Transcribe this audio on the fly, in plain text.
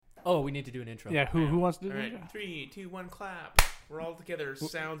Oh, we need to do an intro. Yeah, who wants to do All that? right, 3, 2, 1, clap. We're all together.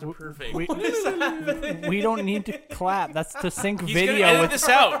 Sounds are perfect. We, What is happening? we don't need to clap. That's to sync He's video gonna edit with this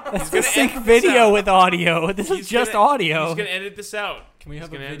out. That's He's to gonna sync edit this video out. with audio. This is He's just gonna- audio. He's gonna edit this out. Can we have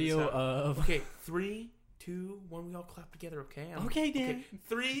He's a gonna edit this video out. of... Okay, 3, 2, 1. We all clap together. Okay. Okay, Dan. Okay,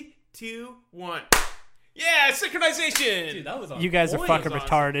 3, 2, 1. Yeah, synchronization. Dude, that was on You guys are point. fucking That was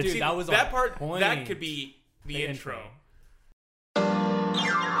retarded. Dude, See, that was that on part. point. That could be the The intro.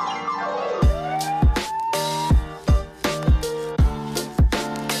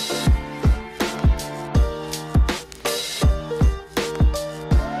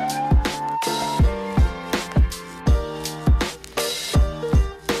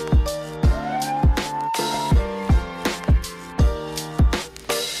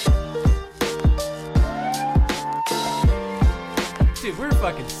 Dude, we're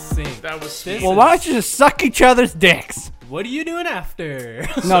fucking synced. That was This sweet. Well, why don't you just suck each other's dicks? What are you doing after?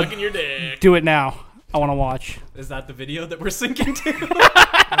 No, Sucking your dick. do it now. I want to watch. Is that the video that we're syncing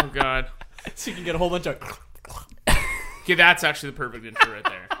to? Oh God. So you can get a whole bunch of... Okay, that's actually the perfect intro right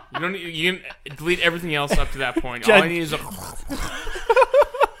there. You don't. You can delete everything else up to that point. All I need is a.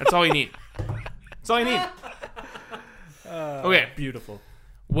 That's all you need. That's all you need. Okay. Beautiful.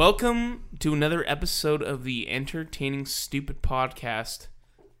 Welcome to another episode of the Entertaining Stupid Podcast.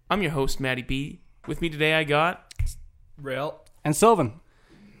 I'm your host, Matty B. With me today, I got. Rheal. And Sylvan.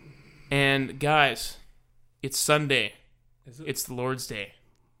 And guys, it's Sunday. Is it? It's the Lord's Day.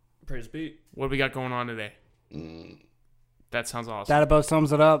 Praise be. What do we got going on today? That sounds awesome. That about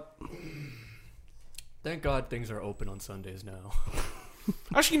sums it up. Thank God things are open on Sundays now.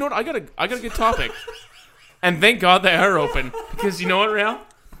 Actually, you know what? I got a good topic. And thank God they are open. Because you know what, Rheal?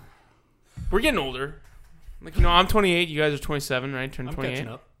 We're getting older. Like, you know, I'm 28. You guys are 27, right? Turning I'm 28. catching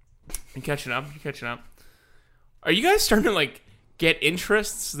up. You're catching up. You're catching up. Are you guys starting to, like, get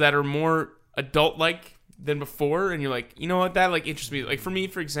interests that are more adult-like than before? And you're like, you know what? That, like, interests me. Like, for me,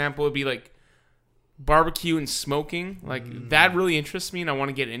 for example, it'd be, like, barbecue and smoking. Like, that really interests me, and I want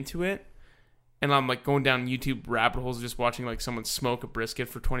to get into it. And I'm, like, going down YouTube rabbit holes just watching, like, someone smoke a brisket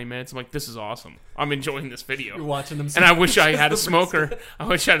for 20 minutes. I'm like, this is awesome. I'm enjoying this video. You're watching them. And I wish I had a the smoker. brisket. I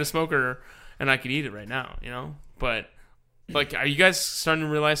wish I had a smoker and I could eat it right now, you know? But, like, are you guys starting to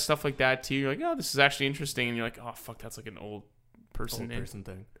realize stuff like that, too? You're like, oh, this is actually interesting. And you're like, oh, fuck, that's like an old person, Old person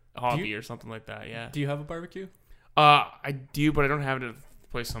thing. hobby or something like that, yeah. Do you have a barbecue? I do, but I don't have it at the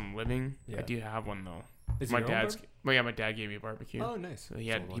place I'm living. Yeah. I do have one, though. Is it My your own dad's... Well, my dad gave me a barbecue. Oh, nice. So It's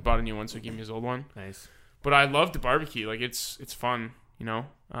old he one. bought a new one, so he gave me his old one. Nice. But I love to barbecue. Like, it's fun, you know?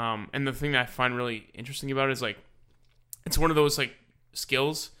 And the thing that I find really interesting about it is, like, it's one of those, like,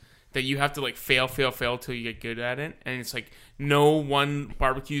 skills that you have to, like, fail till you get good at it. And it's, like, no one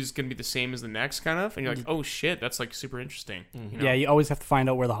barbecue is going to be the same as the next, kind of. And you're like, oh, shit, that's, like, super interesting. You know? Yeah, you always have to find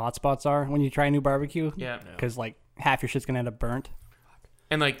out where the hot spots are when you try a new barbecue. Yeah. Because, like, half your shit's going to end up burnt.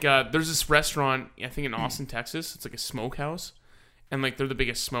 And, like, there's this restaurant, I think in Austin, Texas. It's, like, a smokehouse. And, like, they're the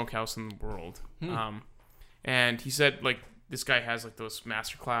biggest smokehouse in the world. And he said, like, this guy has, like, those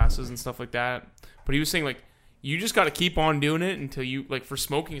master classes and stuff like that. But he was saying, like, you just got to keep on doing it until you, like, for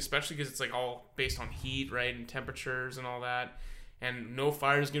smoking, especially because it's, like, all based on heat, right, and temperatures and all that. And no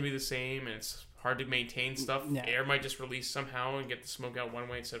fire is going to be the same, and it's hard to maintain stuff. Yeah. Air might just release somehow and get the smoke out one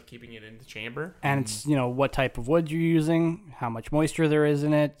way instead of keeping it in the chamber. And it's, you know, what type of wood you're using, how much moisture there is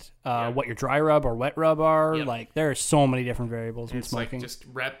in it, what your dry rub or wet rub are. Yep. Like, there are so many different variables And in it's, smoking. like, just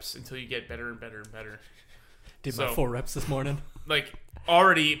reps until you get better and better and better. Did So- my 4 reps this morning. Like,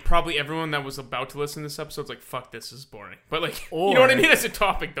 already, probably everyone that was about to listen to this episode's like, fuck, this is boring. But, like, Or- you know what I mean? As a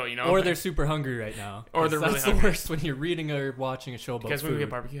topic, though, you know? Or they're super hungry right now. Or they're really That's hungry. the worst when you're reading or watching a show You about guys want to food. get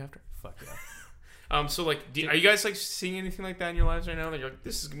barbecue after? Fuck yeah. So, like, are you guys, like, seeing anything like that in your lives right now? That you're like,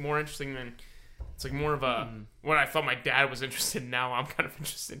 this is more interesting than... It's, like, more of a... What I thought my dad was interested in, now I'm kind of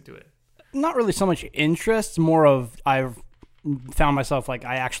interested into it. Not really so much interest, more of I've found myself, like,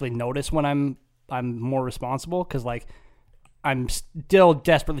 I actually notice when I'm more responsible because, like, I'm still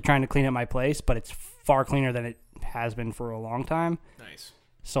desperately trying to clean up my place, but it's far cleaner than it has been for a long time. Nice.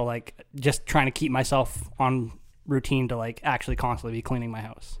 So, like, just trying to keep myself on routine to, like, actually constantly be cleaning my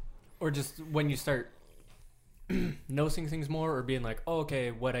house. Or just when you start noticing things more or being like, oh,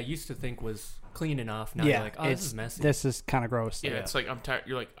 okay, what I used to think was clean enough. Now you're like, oh, this is messy. This is kind of gross. Yeah, it's like, I'm tired.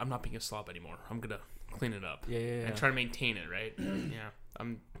 You're like, I'm not being a slob anymore. I'm going to clean it up. Yeah. And try to maintain it, right? Yeah.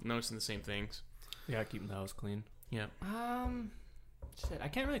 I'm noticing the same things. Yeah, keeping the house clean. Yeah. Shit, I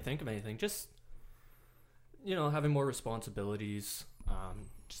can't really think of anything. Just, you know, having more responsibilities.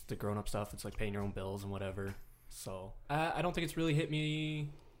 Just the grown-up stuff. It's like paying your own bills and whatever. So I don't think it's really hit me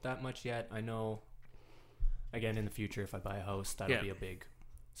that much yet. I know, again, in the future, if I buy a house, that'll be a big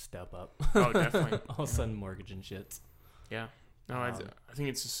step up. Oh, definitely. All of a sudden, mortgage and shit. Yeah. No, I think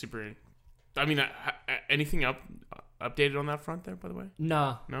it's just super. I mean, anything updated on that front there, by the way?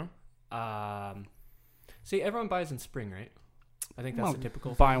 Nah. No? See, everyone buys in spring, right? I think that's Well, the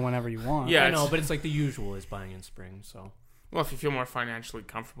typical. Buy whenever you want. Yeah, I know, it's- but it's like the usual is buying in spring, so. Well, if you feel more financially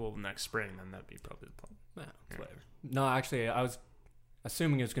comfortable next spring, then that'd be probably the plan. Yeah, it's whatever. No, actually, I was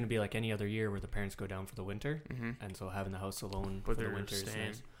assuming it was going to be like any other year where the parents go down for the winter, and so having the house alone But for the they're winter is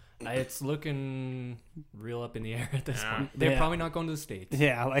staying. nice. It's looking real up in the air at this Yeah. point. They're Yeah. probably not going to the States.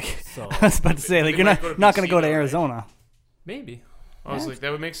 Yeah, like So I was about to say, like They you're might not go to going to go to casino, right? Arizona. maybe. I was Yeah. like,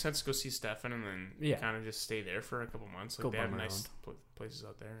 that would make sense to go see Stefan and then Yeah. kind of just stay there for a couple months. Like Go they have bum nice places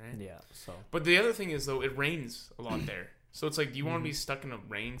out there, right? Yeah, so. But the other thing is though, it rains a lot there, so it's like, do you want to be stuck in a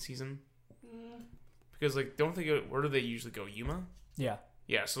rain season? Because like, don't they go? Where do they usually go? Yuma? Yeah.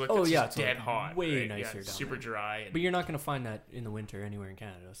 Yeah. So like, Oh, that's yeah, just it's, dead like, hot. way right? nicer Yeah, it's down super there. dry. And, But you're not going to find that in the winter anywhere in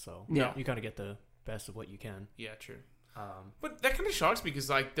Canada, so Yeah. you kind of get the best of what you can. yeah, true. Um, But that kind of shocks me because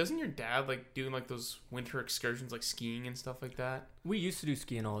like, doesn't your dad like doing like those winter excursions, like skiing and stuff like that? we used to do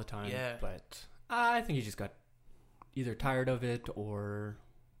skiing all the time, Yeah. but I think he just got either tired of it or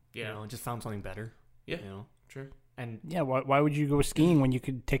Yeah, you know, just found something better. Yeah. You know, true. and Yeah, why would you go skiing when you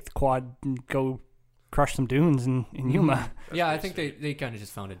could take the quad and go crush some dunes in Yuma? That's yeah, I pretty think sick. they kind of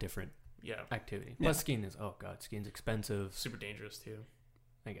just found a different Yeah, activity. Yeah. Plus, skiing is skiing's expensive. super dangerous too.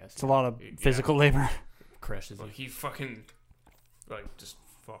 I guess It's a lot of Yeah. physical labor. crushes you. Like he fucking like just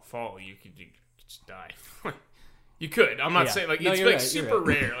fall, you could just die. You could. I'm not Yeah. saying like No, it's you're like right, you're super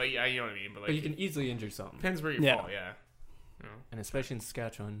right. rare. Like you know what I mean. But like But you can easily injure something, depends where you Yeah. fall. Yeah. You know? and especially in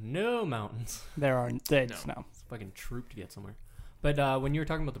Saskatchewan, no mountains. There are it's no. It's a fucking troop to get somewhere. But when you were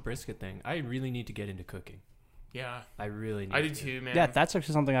talking about the brisket thing, I really need to get into cooking. Yeah. I really need I did to. too, man. Yeah, that's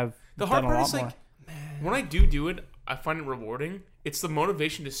actually something I've The done hard a part lot is more. like when I do it, I find it rewarding. It's the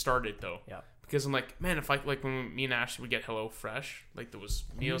motivation to start it though. Yeah. Because I'm like, man, if I like when me and Ashley would get Hello Fresh, like those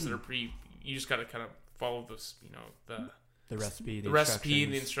meals that are you just gotta kind of follow this, you know, The recipe, the recipe,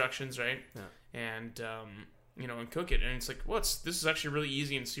 the instructions. instructions, right? Yeah. And you know, and cook it. And it's like, this is actually really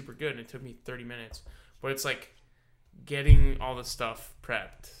easy and super good. And it took me 30 minutes, but it's like getting all the stuff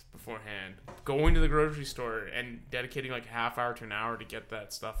prepped beforehand, going to the grocery store and dedicating like a half hour to an hour to get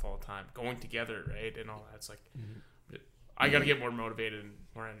that stuff all the time, going together, right? And all that. It's like, I got to get more motivated and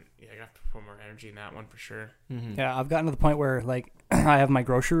more. Yeah, I have to put more energy in that one for sure. Mm-hmm. Yeah, I've gotten to the point where like I have my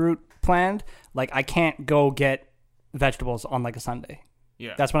grocery route planned. Like I can't go get vegetables on like a Sunday.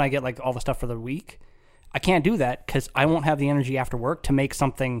 Yeah, That's when I get like all the stuff for the week. I can't do that because I won't have the energy after work to make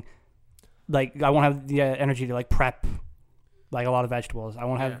something. Like I won't have the energy to like prep like a lot of vegetables. I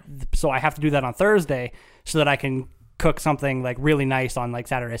won't have, so I have to do that on Thursday so that I can cook something like really nice on like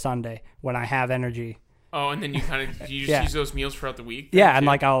Saturday, Sunday when I have energy. Oh, and then you kind of you just Yeah. use those meals throughout the week. Yeah, too? and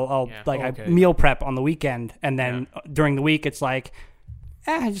like I'll Yeah. like Okay. I meal prep on the weekend, and then during the week it's like,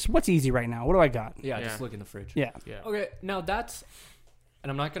 just what's easy right now? What do I got? Yeah, Yeah. just look in the fridge. Yeah, Yeah. Okay, now that's, and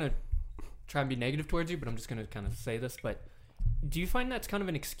I'm not gonna try and be negative towards you, but I'm just gonna kind of say this. But do you find that's kind of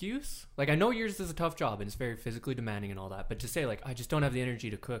an excuse? Like, I know yours is a tough job and it's very physically demanding and all that, but to say like I just don't have the energy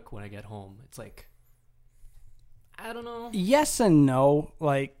to cook when I get home, it's like, I don't know. yes and no.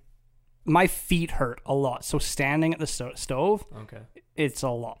 Like my feet hurt a lot, so standing at the stove, Okay, it's a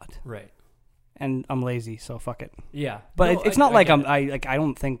lot, right. and I'm lazy, so fuck it. Yeah, But No, it's I- not I like get I it.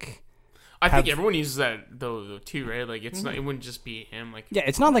 don't think. I think have- everyone uses that though too, right? Like it's not. It wouldn't just be him. Like Yeah,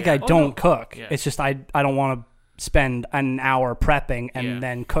 it's not like Yeah. I Oh, don't no. cook. Yeah. It's just I don't want to spend an hour prepping and Yeah.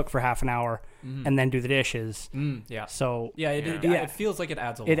 then cook for half an hour Mhm. and then do the dishes. Yeah, So yeah, Yeah. it feels like it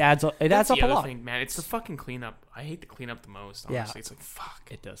adds a lot. it adds up That's a the other lot. thing, man. It's the fucking cleanup. I hate the cleanup the most. Yeah. Honestly, it's like fuck.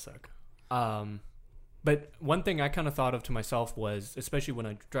 It does suck. But one thing I kind of thought of to myself was, especially when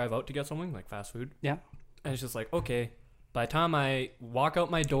I drive out to get something like fast food, Yeah. and it's just like, okay, by the time I walk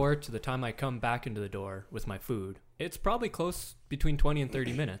out my door to the time I come back into the door with my food, it's probably close between 20 and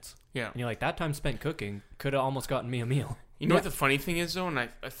 30 minutes. Yeah. And you're like, that time spent cooking could have almost gotten me a meal. You know what the funny thing is though, and I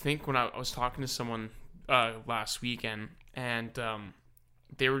think when I was talking to someone last weekend, and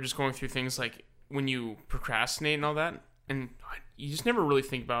they were just going through things like when you procrastinate and all that, and you just never really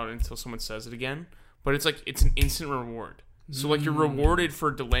think about it until someone says it again. But it's like it's an instant reward. So like you're rewarded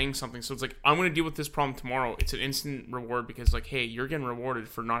for delaying something. So it's like I'm gonna deal with this problem tomorrow. It's an instant reward because like, hey, you're getting rewarded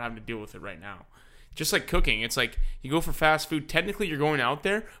for not having to deal with it right now. Just like cooking, it's like you go for fast food. Technically, you're going out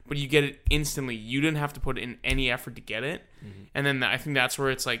there, but you get it instantly. You didn't have to put in any effort to get it. And then I think that's where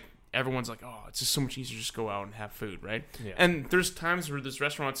it's like everyone's like, oh, it's just so much easier to just go out and have food, right? Yeah. And there's times where there's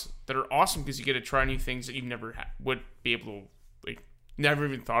restaurants that are awesome because you get to try new things that you never would be able to, like, never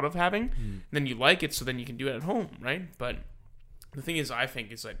even thought of having. Then you like it, so then you can do it at home, right? But the thing is, I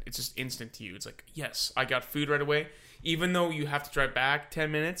think, is that it's just instant to you. It's like, yes, I got food right away. Even though you have to drive back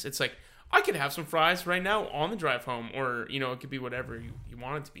 10 minutes, it's like, I could have some fries right now on the drive home, or, you know, it could be whatever you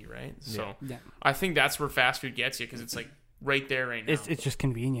want it to be, right? So I think that's where fast food gets you, because it's like right there right now. It's just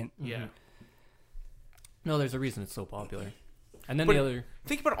convenient. Yeah. No, there's a reason it's so popular. And then But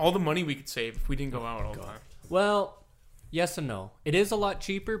think about all the money we could save if we didn't go out all the time. Well, yes and no. It is a lot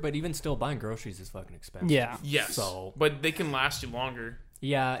cheaper, but even still, buying groceries is fucking expensive. Yeah. Yes. But they can last you longer.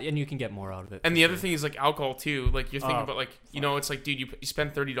 Yeah, and you can get more out of it. And the other thing is, like, alcohol, too. Like, you're thinking about, like, you know, it's like, dude, you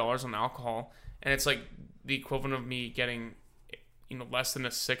spend $30 on alcohol, and it's, like, the equivalent of me getting, you know, less than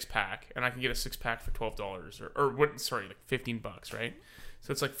a six-pack, and I can get a six-pack for $12, like $15, right?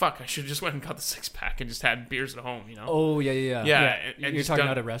 So it's like, fuck, I should have just went and got the six-pack and just had beers at home, you know? Oh, yeah. Yeah. And you're talking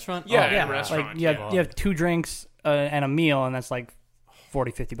at a restaurant? Yeah, at a restaurant. Like, you have 2 drinks and a meal, and that's like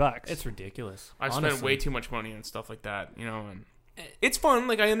 $40-$50. It's ridiculous. I spent way too much money on stuff like that, you know, and it's fun.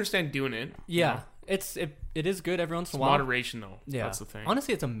 Like, I understand doing it. Yeah. You know? It is good every once in a while. Moderation, though. Yeah. That's the thing.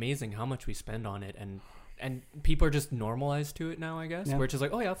 Honestly, it's amazing how much we spend on it, and people are just normalized to it now, I guess. Yeah. Where it's just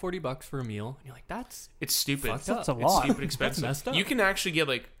like, oh yeah, $40 for a meal. And you're like, It's stupid. fucked up. That's a It's lot. stupid expensive. That's messed up. You can actually get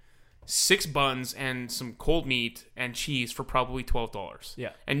like 6 buns and some cold meat and cheese for probably $12. Yeah.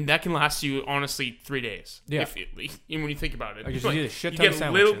 And that can last you, honestly, 3 days. Yeah. When you think about it. Like, you Like, get a shit you ton get of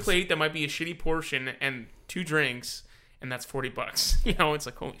a little sandwiches. plate that might be a shitty portion and 2 drinks, and that's $40. You know, it's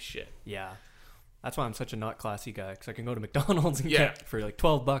like, holy shit. Yeah. That's why I'm such a not classy guy, because I can go to McDonald's and Yeah. get for like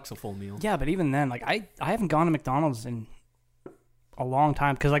 $12 a full meal. Yeah, but even then, like, I haven't gone to McDonald's in a long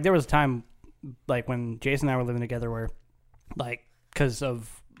time, because like there was a time like when Jason and I were living together where, like, because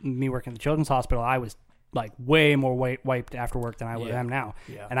of me working at the children's hospital, I was like way more wiped after work than I am now.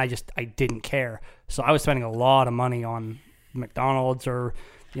 Yeah. And I didn't care. So I was spending a lot of money on McDonald's or,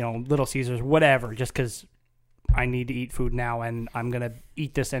 you know, Little Caesars, whatever, just because I need to eat food now and I'm going to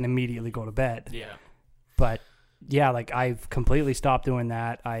eat this and immediately go to bed. Yeah. But yeah, like, I've completely stopped doing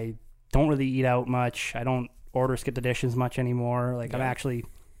that. I don't really eat out much. I don't order skip the dishes much anymore. Like, Yeah.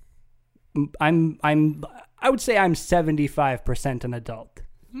 I would say I'm 75% an adult.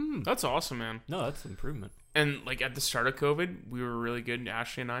 That's awesome, man. No, that's an improvement. And like at the start of COVID, we were really good,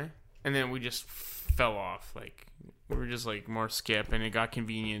 Ashley and I. And then we just fell off. Like, we were just like more skip, and it got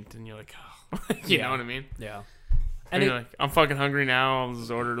convenient, and you're like, oh. you know what I mean? Yeah. And you're like, I'm fucking hungry now. I'll just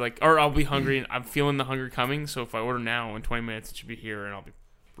order, like, or I'll be hungry, and I'm feeling the hunger coming. So if I order now, in 20 minutes, it should be here, and I'll be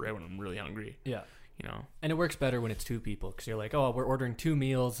right when I'm really hungry. Yeah. You know? And it works better when it's 2 people, because you're like, oh, we're ordering 2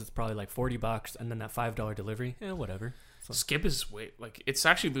 meals. It's probably like $40, and then that $5 delivery. Yeah, whatever. So. Skip is it's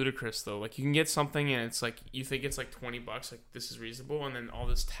actually ludicrous though. Like, you can get something and it's like, you think it's like $20, like this is reasonable, and then all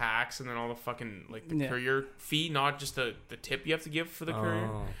this tax, and then all the fucking like the courier fee, not just the tip you have to give for the courier.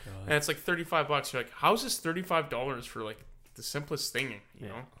 Oh, God. And it's like $35. You're like, how's this $35 for like the simplest thing? You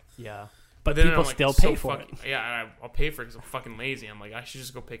know? Yeah. But then people I'm like, still it's pay so for fucking, it. Yeah, I'll pay for it because I'm fucking lazy. I'm like, I should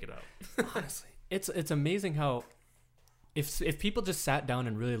just go pick it up. Honestly, it's amazing how if people just sat down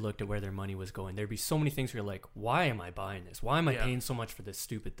and really looked at where their money was going, there'd be so many things where you're like, why am I buying this? Why am I paying so much for this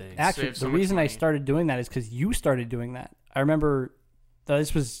stupid thing? Actually, Save so the much reason I money. started doing that is because you started doing that. I remember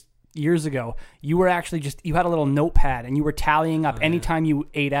this was years ago. You were actually you had a little notepad, and you were tallying up anytime you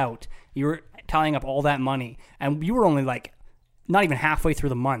ate out. You were tallying up all that money, and you were only like not even halfway through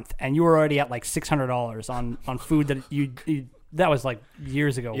the month, and you were already at like $600 on food that you that was like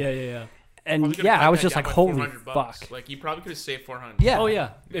years ago. Yeah. And yeah, I was just like, holy fuck. Like, you probably could have saved $400. Yeah. Oh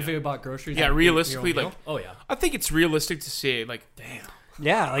yeah. If you bought groceries. Yeah, on realistically, your own like, meal? Oh yeah. I think it's realistic to say, like, damn.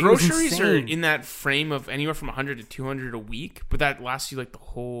 Yeah, like, it was Groceries are insane. in that frame of anywhere from 100 to 200 a week, but that lasts you like the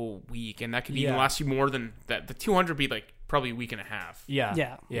whole week, and that could even last you more than that. The 200 would be like probably a week and a half.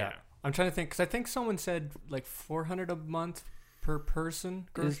 Yeah. Yeah. I'm trying to think, because I think someone said like $400 a month per person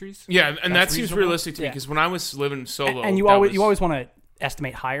groceries. Yeah, and that seems reasonable? realistic to me, because when I was living solo, And you that always was- want to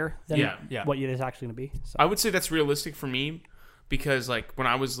estimate higher than Yeah. what it is actually going to be. So. I would say that's realistic for me, because like when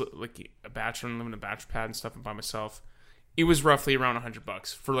I was like a bachelor and living in a bachelor pad and stuff and by myself, it was roughly around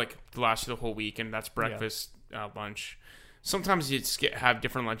 $100 for like the last of the whole week, and that's breakfast, lunch. Sometimes you just have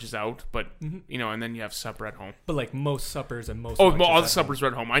different lunches out, but you know, and then you have supper at home. But like most suppers and most. Oh, lunches all the at suppers were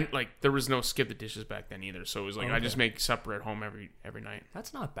at home. I like there was no skip the dishes back then either, so it was like I just make supper at home every night.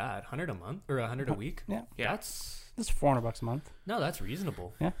 That's not bad. $100 a month or $100 a week. Yeah. Yeah. That's $400 a month. No, that's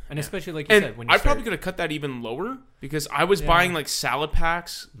reasonable. Yeah. And especially like you said, when you I probably could have cut that even lower, because I was buying like salad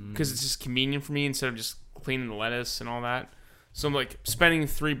packs because it's just convenient for me instead of just cleaning the lettuce and all that. So I'm like spending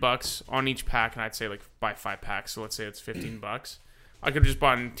 $3 on each pack, and I'd say like buy 5 packs. So let's say it's $15. I could have just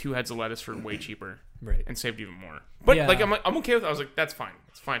bought 2 heads of lettuce for way cheaper, Right. and saved even more. But Yeah. like I'm okay with. I was like, that's fine.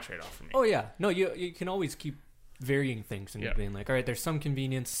 It's a fine trade off for me. Oh yeah. No, you can always keep varying things and being like, all right, there's some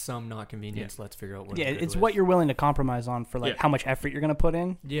convenience, some not convenience. Let's figure out what. Yeah, it's what you're willing to compromise on for like how much effort you're gonna put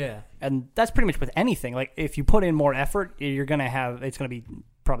in. Yeah, and that's pretty much with anything. Like if you put in more effort, it's gonna be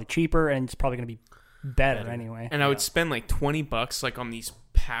probably cheaper and it's probably gonna be better anyway. And I would spend like $20 like on these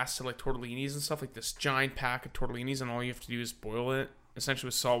pasta like tortellinis and stuff, like this giant pack of tortellinis, and all you have to do is boil it essentially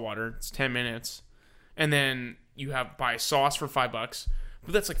with salt water. It's 10 minutes, and then you buy sauce for $5.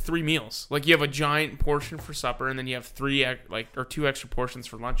 But that's like 3 meals. Like you have a giant portion for supper, and then you have 2 extra portions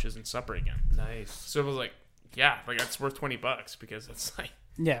for lunches and supper again. Nice. So it was like, yeah, like that's worth $20 because it's like,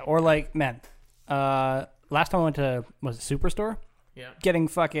 yeah. Or like, man, last time I went to was it Superstore? Yeah. Getting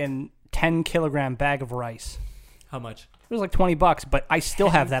fucking 10-kilogram bag of rice. How much? It was like $20, but I still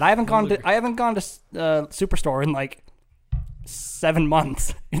have that. I haven't gone to Superstore in like 7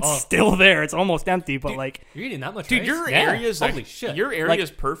 months. It's still there. It's almost empty, but dude, like you're eating that much dude, rice? your area is like, holy shit. your area is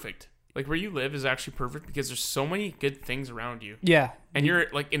perfect. Like where you live is actually perfect because there's so many good things around you. Yeah. And you're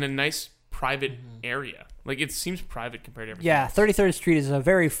like in a nice private area. Like it seems private compared to everything. Yeah, else. 33rd Street is a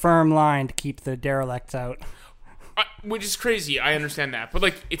very firm line to keep the derelicts out. Which is crazy. I understand that. But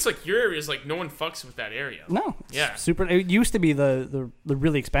like it's like your area is like no one fucks with that area. No. Yeah. Super. It used to be the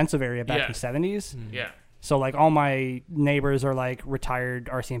really expensive area back in the 70s. Yeah. So like all my neighbors are like retired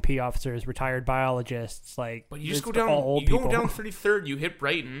RCMP officers, retired biologists. Like, but you just go down. Old you go people. down 33rd. You hit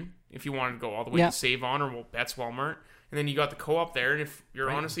Brighton if you wanted to go all the way to Save On or Betts Walmart, and then you got the Co-op there. And if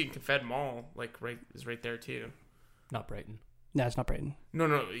you're honestly in Confed Mall, like is right there too. Not Brighton. No, it's not Brighton.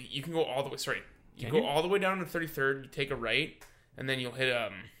 No. You can go all the way. Sorry, you go all the way down to 33rd. You take a right, and then you'll hit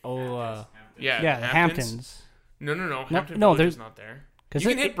Hamptons. No. No, Village there's is not there. You because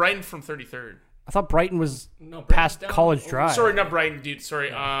can hit Brighton from 33rd. I thought Brighton was No, past down- College Drive. Sorry, not Brighton, dude.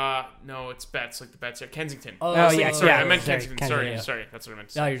 Sorry. No, it's Betts, like the Betts here. Kensington. Oh, I meant sorry, Kensington. Kensington, Sorry, that's what I meant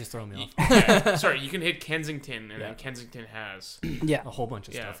to No, say. you're just throwing me off. Yeah, sorry, you can hit Kensington, and then Kensington has. Yeah, A whole bunch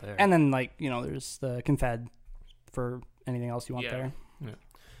of stuff there. and then like there's the Confed for anything else you want there.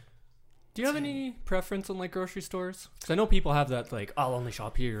 Do you have any preference on like grocery stores? Because I know people have that like, I'll only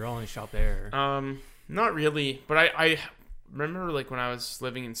shop here, I'll only shop there. Not really, but I remember like when I was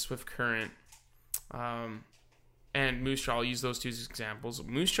living in Swift Current, and Moose Jaw. I'll use those two as examples.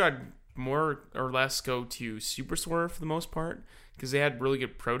 Moose Jaw more or less go to Superstore for the most part because they had really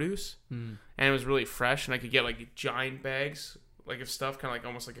good produce and it was really fresh, and I could get like giant bags like of stuff, kind of like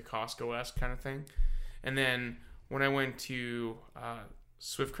almost like a Costco-esque kind of thing. And then when I went to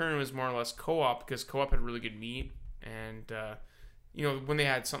Swift Current, it was more or less Co-op because Co-op had really good meat, and when they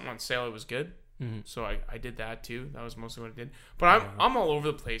had something on sale, it was good. So I did that too. That was mostly what I did. But I'm all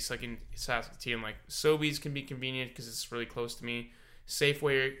over the place. Like in Saskatoon, like Sobeys can be convenient because it's really close to me.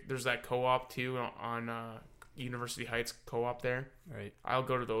 Safeway, there's that Co-op too on University Heights Co-op there. Right. I'll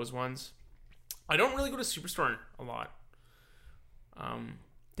go to those ones. I don't really go to Superstore a lot.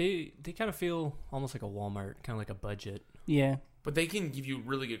 They kind of feel almost like a Walmart, kind of like a budget. Yeah. But they can give you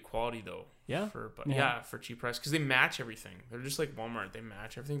really good quality though. Yeah. For cheap price because they match everything. They're just like Walmart. They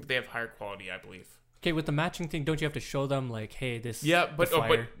match everything, but they have higher quality, I believe. Okay, with the matching thing, don't you have to show them like, hey, this? Yeah, but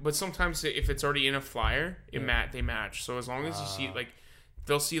flyer? but sometimes if it's already in a flyer, they match. So as long as you see like,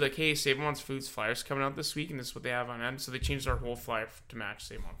 they'll see like, hey, Save On Foods flyers coming out this week, and this is what they have on end. So they changed our whole flyer to match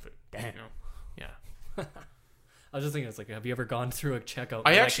Save On Food. Damn. Yeah. I was just thinking, it's like, have you ever gone through a checkout?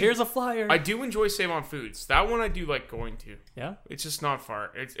 Here's a flyer. I do enjoy Save On Foods. That one I do like going to. Yeah. It's just not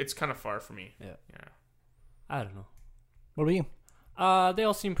far. It's kind of far for me. Yeah. Yeah. I don't know. What about you? They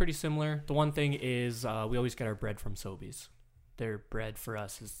all seem pretty similar. The one thing is, we always get our bread from Sobeys. Their bread for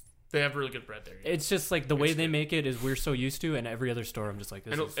us is. They have really good bread there. Yeah. It's just like the way they make it is we're so used to, and every other store I'm just like,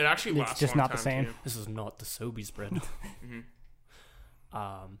 it actually lasts. It's just a long not the time, same. too. this is not the Sobeys bread.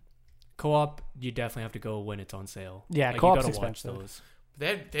 Co-op, you definitely have to go when it's on sale. Yeah, like, Co-op's you gotta watch expensive. those.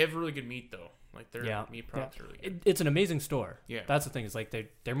 They have really good meat though. Like their meat products are really good. It's an amazing store. Yeah. That's the thing. Is like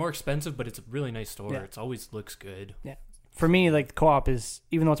they're more expensive, but it's a really nice store. Yeah. It's always looks good. Yeah. For me, like Co-op is,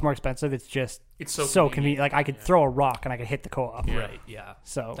 even though it's more expensive, it's just so convenient. Like I could throw a rock and I could hit the Co-op. Yeah. Right. Yeah.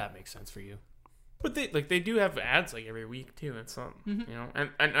 So that makes sense for you. But they do have ads like every week too. It's not and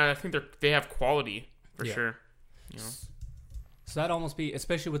I think they have quality for sure. You know. So that'd almost be,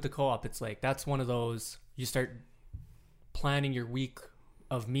 especially with the Co-op, it's like that's one of those you start planning your week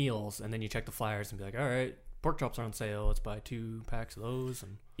of meals and then you check the flyers and be like, all right, pork chops are on sale. Let's buy 2 packs of those.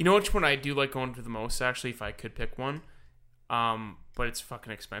 And you know which one I do like going to the most actually, if I could pick one. But it's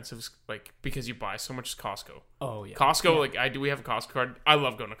fucking expensive, like because you buy so much. Costco. Oh yeah. Costco, like we have a Costco card. I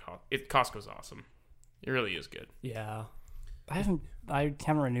love going to Costco. Costco's awesome. It really is good. Yeah. I haven't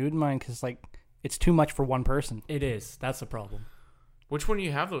renewed mine because like it's too much for one person. It is. That's the problem. Which one do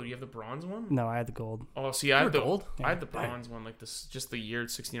you have though? Do you have the bronze one? No, I had the gold. Oh, see, I had the gold. I had the bronze one, like this, just the year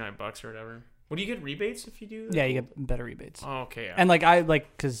 $69 or whatever. What do you get rebates if you do that? Yeah, you get better rebates. Oh, okay. Yeah. And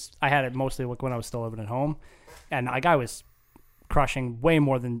because I had it mostly like when I was still living at home, and like I was crushing way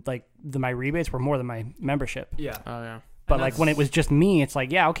more than like my rebates were more than my membership. Yeah. Oh yeah. But like when it was just me, it's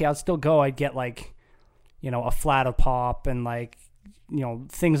like, yeah, okay, I'll still go. I'd get like, a flat of pop and like,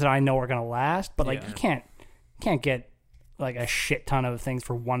 things that I know are gonna last. But like you can't get like a shit ton of things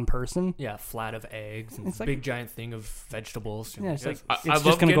for one person. Yeah, flat of eggs and It's like- big giant thing of vegetables. Yeah, it's like I it's love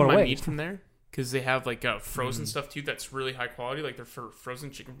just gonna getting go to my waste. meat from there because they have like frozen stuff too. That's really high quality. Like their frozen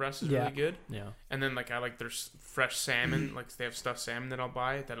chicken breast is Yeah. really good. Yeah. And then like I like their fresh salmon. Like they have stuffed salmon that I'll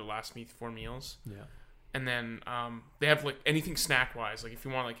buy that'll last me 4 meals. Yeah. And then they have like anything snack wise, like if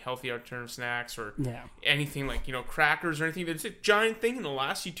you want like healthy alternative snacks or Yeah. anything like crackers or anything, it's a giant thing and it'll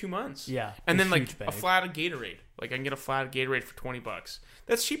last you 2 months. Yeah. And then like huge bag. a flat of Gatorade, like I can get a flat of Gatorade for $20.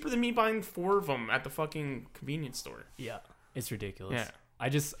 That's cheaper than me buying 4 of them at the fucking convenience store. Yeah. It's ridiculous. Yeah.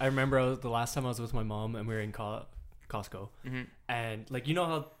 I remember the last time I was with my mom and we were in Costco, and like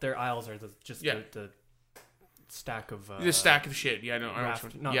how their aisles are the stack of The stack of shit. Yeah, I know.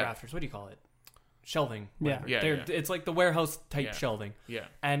 rafters. What do you call it? Shelving. Yeah. Whatever. Yeah. It's like the warehouse type Yeah. shelving. Yeah.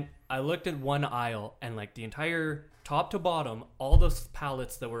 And I looked at one aisle and like the entire top to bottom, all those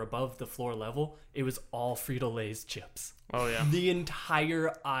pallets that were above the floor level, it was all Frito-Lay's chips. Oh yeah. The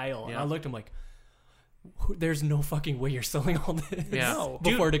entire aisle. And Yeah. I looked, I'm like, there's no fucking way you're selling all this Yeah. No.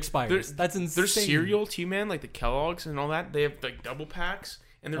 before it Dude, expires. That's insane. There's cereal too, man. Like the Kellogg's and all that. They have like double packs,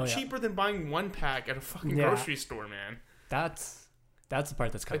 and they're Oh, yeah. cheaper than buying 1 pack at a fucking Yeah. grocery store, man. That's the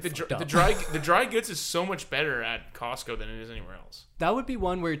part that's kind Like of the fucked up. the dry goods is so much better at Costco than it is anywhere else. That would be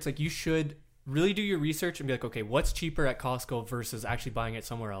one where it's like you should really do your research and be like, okay, what's cheaper at Costco versus actually buying it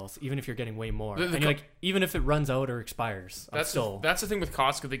somewhere else, even if you're getting way more. The And you're like, even if it runs out or expires, That's the thing with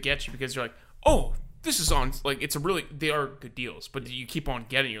Costco. They get you because you're like, oh, this is on. Like it's they are good deals, but you keep on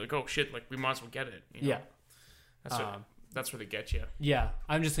getting. You're like, oh shit, like we might as well get it. You know? Yeah. That's where they get you. Yeah.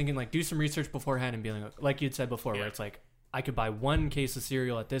 I'm just thinking like do some research beforehand and be like you'd said before, Yeah. where it's like I could buy 1 case of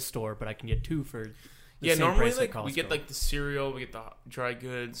cereal at this store, but I can get 2 for the same Normally price at like we Costco. get like the cereal, we get the dry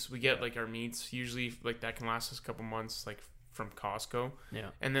goods, we get like our meats. Usually like that can last us a couple months, like from Costco.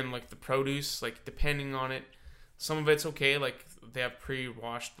 Yeah. And then like the produce, like depending on it, some of it's okay. Like they have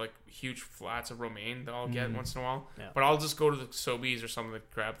pre-washed like huge flats of romaine that I'll get once in a while. Yeah. But I'll just go to the Sobeys or something to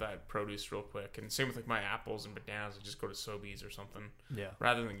grab that produce real quick. And same with like my apples and bananas, I just go to Sobeys or something Yeah.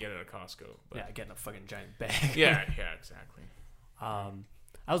 rather than get it at Costco. But Yeah, getting a fucking giant bag. yeah, exactly.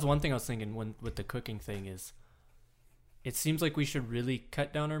 That was one thing I was thinking with the cooking thing is it seems like we should really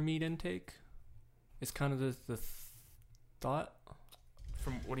cut down our meat intake. It's kind of the thought.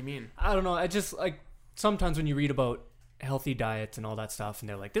 From what do you mean? I don't know. I just like sometimes when you read about healthy diets and all that stuff and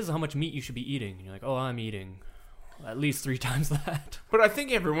they're like, this is how much meat you should be eating. And you're like, oh, I'm eating at least 3 times that. But I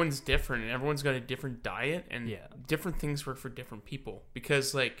think everyone's different and everyone's got a different diet and Yeah. different things work for different people.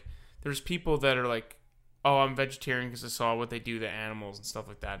 Because like there's people that are like, oh, I'm vegetarian because I saw what they do to animals and stuff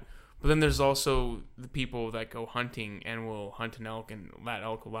like that. But then there's also the people that go hunting and will hunt an elk and that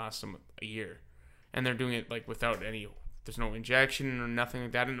elk will last them a year. And they're doing it like without there's no injection or nothing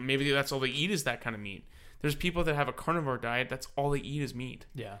like that. And maybe that's all they eat is that kind of meat. There's people that have a carnivore diet, that's all they eat is meat.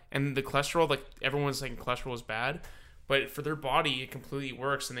 Yeah. And the cholesterol, like everyone's saying cholesterol is bad, but for their body, it completely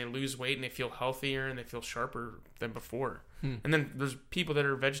works and they lose weight and they feel healthier and they feel sharper than before. And then there's people that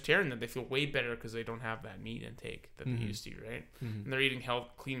are vegetarian that they feel way better because they don't have that meat intake that they used to, right? And they're eating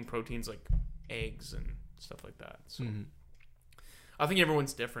clean proteins like eggs and stuff like that. So I think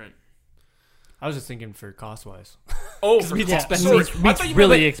everyone's different. I was just thinking for cost wise. Oh, meat's yeah. expensive. Sorry. Meat's I thought you really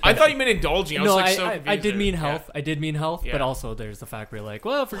meant, like, expensive. I thought you meant indulging. I was No, like so I confused did there. mean Yeah. health. I did mean health, Yeah. but also there's the fact where you're like,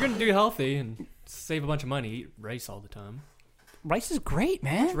 well, if we're going to do healthy and save a bunch of money, eat rice all the time. Rice is great,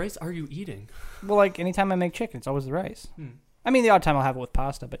 What man. rice are you eating? Well, like anytime I make chicken, it's always the rice. I mean, the odd time I'll have it with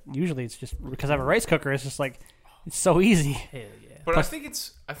pasta, but usually it's just because I have a rice cooker. It's just like it's so easy. Hell yeah. But I think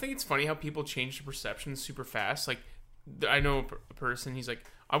it's funny how people change their perceptions super fast. Like I know a person. He's like,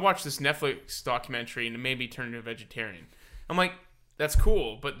 I watched this Netflix documentary and it made me turn into a vegetarian. I'm like, that's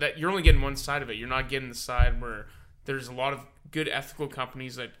cool, but that you're only getting one side of it. You're not getting the side where there's a lot of good ethical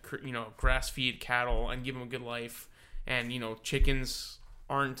companies that grass feed cattle and give them a good life, and chickens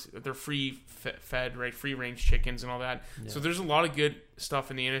they're fed, right? Free range chickens and all that. Yeah. So there's a lot of good stuff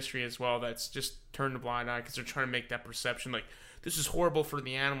in the industry as well that's just turned a blind eye because they're trying to make that perception like this is horrible for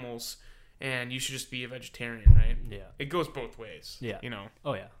the animals. and you should just be a vegetarian, right? Yeah. It goes both ways. Yeah. You know.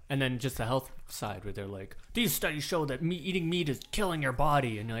 Oh yeah. And then just the health side where they're like, these studies show that eating meat is killing your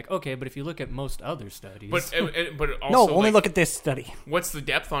body, and you're like, okay, but if you look at most other studies, But also, No, only like, look at this study. what's the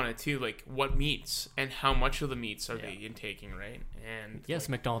depth on it too? Like what meats and how much of the meats are they intaking, right? And yes,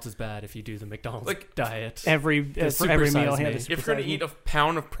 McDonald's is bad if you do the McDonald's Like, diet. For every meal. supersized he had meat. to if you're gonna supersize eat me. a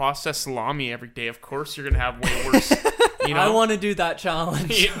pound of processed salami every day, of course you're gonna have way worse. You know. I want to do that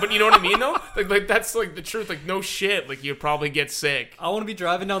challenge. Yeah, but you know what I mean, though. Like that's like the truth. Like no shit. Like you'd probably get sick. I want to be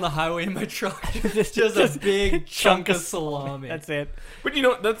driving down the highway in my truck, just a big chunk of salami. That's it. But you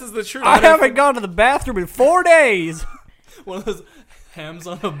know that is the truth. I haven't gone to the bathroom in 4 days. One of those hams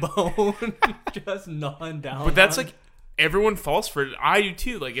on a bone, just gnawing down. But that's on. like everyone falls for it. I do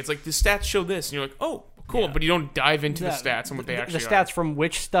too. Like it's like the stats show this, and you're like, oh, cool. Yeah. But you don't dive into the Yeah, stats and what they actually the are. stats from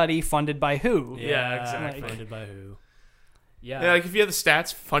which study funded by who. Yeah, exactly. Funded by who? Yeah, Yeah, like if you have the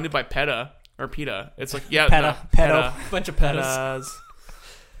stats funded by PETA or PETA, it's like yeah, PETA, no, pedo. bunch of pedas. PETAs.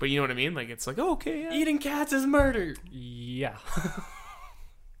 But you know what I mean? Like it's like oh, okay, yeah. Eating cats is murder. Yeah,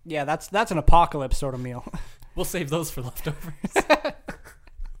 Yeah, that's an apocalypse sort of meal. we'll save those for leftovers.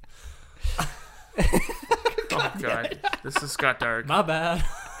 Oh god, this has got dark. My bad.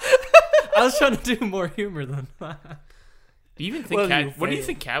 I was trying to do more humor than that. Do you even think Well, cat? you What do you failed.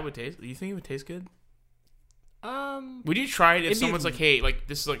 think cat would taste? Do you think it would taste good? Um, Would you try it if It'd be- someone's like, hey, like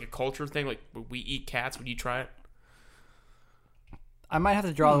this is like a culture thing, like we eat cats? Would you try it? I might have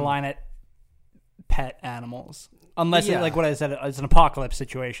to draw the line at pet animals. Unless, Yeah. like what I said, it's an apocalypse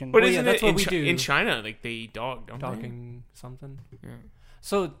situation. But Well, isn't yeah, that's it what in, we do. in China? Like they eat dog, don't talking something. they? Yeah.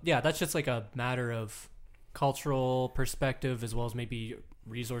 So yeah, that's just like a matter of cultural perspective as well as maybe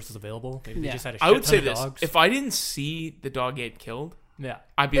resources available. Maybe Yeah. they just had a shit I would ton say of this: dogs. if I didn't see the dog get killed, yeah,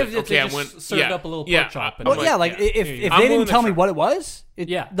 I'd be If like, they okay, I just went served yeah, up a little yeah, pork chop I- and I'm Oh yeah, like here if you they go. I'm didn't willing to tell me try. what it was,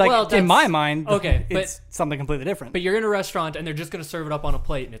 Yeah, like well, in that's- my mind, okay, but- it's something completely different. but you're in a restaurant and they're just gonna serve it up on a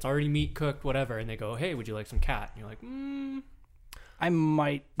plate and it's already meat cooked, whatever, and they go, "Hey, would you like some cat?" And you're like, I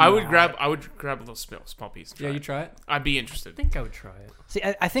might. I would not. grab a little small piece. And try "Yeah, you it. try it." I'd be interested. I think I would try it. See,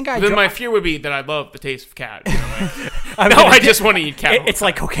 I think I. Then my fear would be that I love the taste of cat. You know, like, I'm no, gonna- I just want to eat cat. It's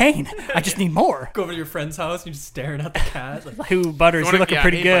like cocaine. I just need more. Go over to your friend's house and you're just staring at the cat. Like, Who Butters? You You're wanna- looking yeah,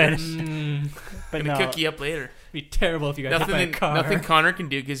 pretty hey, good. Butters. But gonna no, cook you up later. it'd be terrible if you got hit by a car. Nothing Connor can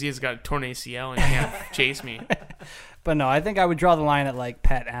do because he has got a torn ACL and he can't chase me. but no, I think I would draw the line at like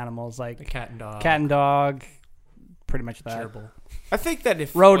pet animals, The like cat and dog. cat and dog. Pretty much that. Gerbil. I think that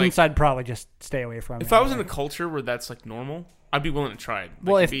if Rodents, I'd probably just stay away from. if I was in a culture where that's like normal, I'd be willing to try it. Like,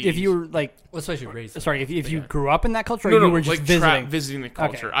 well, it'd if be- you were like, Well, especially raised. sorry, if you Yeah. grew up in that culture, or no, you no, were just like visiting. visiting the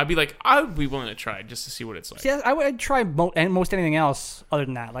culture, I'd be like, I would be willing to try it just to see what it's like. See, I would try and most anything else other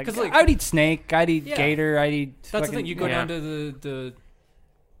than that. Like, 'Cause, like- I would eat snake. I'd eat Yeah. gator. I'd eat. That's the fucking- thing. You go yeah. down to the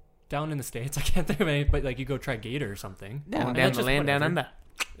down in the States. I can't think of any, but like you go try gator or something. Yeah, Going And down that's the just land down whatever. under.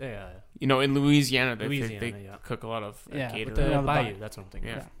 Yeah, You know, in Louisiana, they Louisiana, yeah. cook a lot of Yeah, gator. with the Yeah, the bayou. bayou. That's what I'm thinking.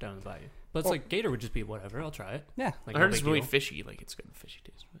 Yeah. of, down in the bayou. But it's Well- like gator would just be whatever. I'll try it. Yeah, Like I no heard it's big really deal. fishy. Like it's got a fishy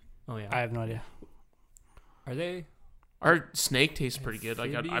taste. Oh yeah. I have no idea. Are they? Our snake tastes pretty good.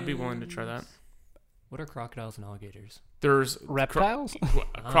 Like I'd be willing to try that. amphibians? What are crocodiles and alligators? There's Reptiles?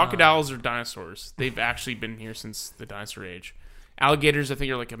 crocodiles are dinosaurs. They've actually been here since the dinosaur age. Alligators, I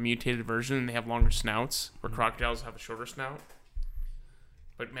think, are like a mutated version, and they have longer snouts, where crocodiles have a shorter snout.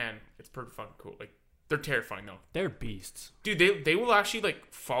 But man, it's pretty fucking cool. Like they're terrifying though, They're beasts. dude. They will actually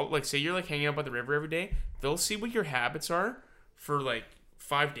like follow. Like say you're like hanging out by the river every day. They'll see what your habits are for like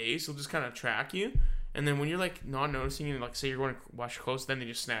 5 days. They'll just kind of track you, and then when you're like not noticing, and like say you're going to wash your clothes, then they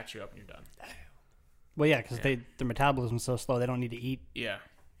just snatch you up and you're done. Well, yeah, because Yeah. their metabolism's so slow, they don't need to eat Yeah.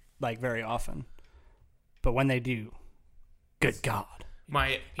 like very often. But when they do, good God.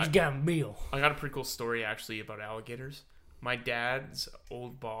 He's got a meal. I got a pretty cool story actually about alligators. My dad's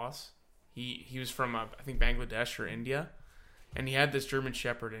old boss, he was from I think Bangladesh or India, and he had this German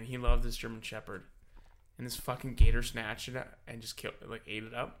Shepherd, and he loved this German Shepherd, and this fucking gator snatched it and just ate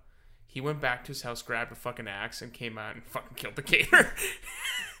it up. He went back to his house, grabbed a fucking axe, and came out and fucking killed the gator.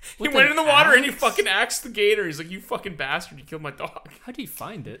 He With went an in the water and he axe? fucking axed the gator. He's like, "You fucking bastard! You killed my dog." How do you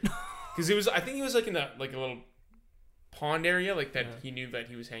find it? Because I think he was like in a little pond area like that. Yeah. He knew that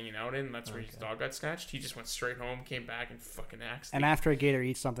he was hanging out in. And that's where his dog got snatched. He just went straight home, came back, and fucking axed. And the- after a gator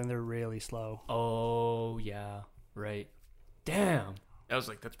eats something, they're really slow. Oh yeah, right. Damn, I was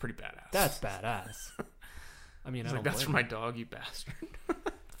like, that's pretty badass. that's badass. I mean, He's I like, don't that's for blame my dog, you bastard. him.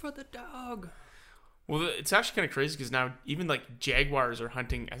 For the dog. Well, it's actually kind of crazy because now even like jaguars are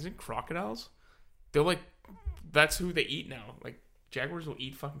hunting, as in crocodiles. They're like, that's who they eat now. Like jaguars will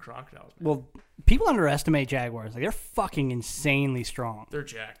eat fucking crocodiles. Man. Well, people underestimate jaguars. Like they're fucking insanely strong. They're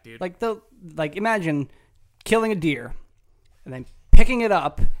jacked, dude. Like imagine killing a deer and then picking it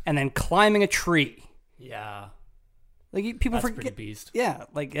up and then climbing a tree. Yeah. Like people That's forget. pretty beast. Yeah,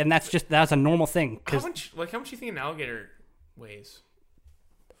 like and that's a normal thing. How much do you think an alligator weighs?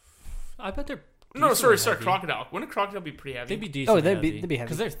 I bet they're No, sorry, heavy. crocodile. Wouldn't a crocodile be pretty heavy? They'd be decent. Oh, they'd be heavy.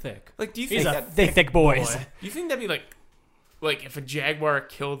 Because they're thick. like, do you He's think a thick boys. boy. do you think that'd be like if a jaguar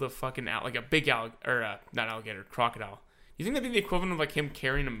killed a fucking like a big not alligator, crocodile? You think that'd be the equivalent of like him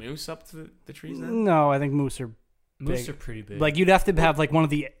carrying a moose up to the trees? Then No, I think moose are Moose big. are pretty big. Like you'd have to have like one of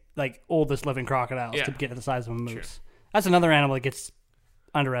the like oldest living crocodiles Yeah. to get to the size of a moose. Sure. That's another animal that gets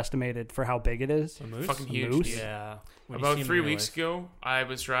underestimated for how big it is. a moose? fucking A huge. moose? Dude. Yeah. When you About see 'em 3 in real weeks life. ago, I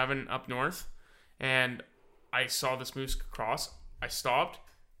was driving up north, and I saw this moose cross. I stopped.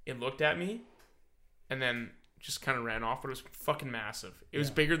 It looked at me, and then just kind of ran off. But it was fucking massive. It was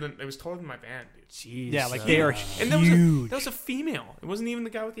bigger than. It was taller than my van, dude. Jeez. Yeah, like they are And huge. that was a female. It wasn't even the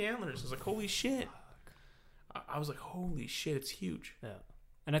guy with the antlers. I was like, holy shit. I was like, holy shit, it's huge. Yeah.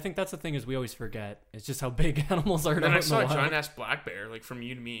 And I think that's the thing is we always forget. It's just how big animals are. And then I out in saw the a wild. giant ass black bear, like from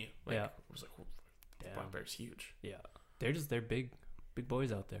you to me. Like, Yeah. I was like, oh, Damn. black bear's huge. Yeah. They're big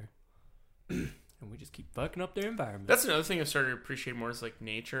boys out there. And we just keep fucking up their environment. That's another thing I've started to appreciate more is like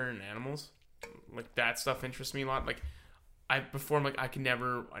nature and animals. Like that stuff interests me a lot. Like I'm like I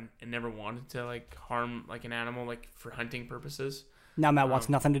never wanted to like harm like an animal like for hunting purposes. Now Matt wants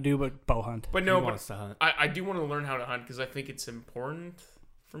nothing to do but bow hunt. But He no, wants to hunt. I do want to learn how to hunt because I think it's important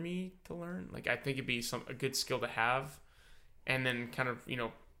for me to learn. Like I think it'd be a good skill to have, and then kind of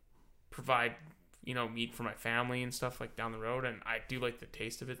provide meat for my family and stuff like down the road. And I do like the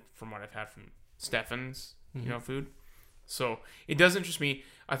taste of it from what I've had from Stefan's food. So it does interest me.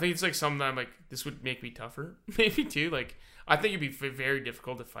 I think it's like something that I'm like this would make me tougher maybe too. Like I think it'd be very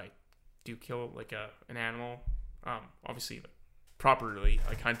difficult if I do kill like an animal. Obviously. Like, properly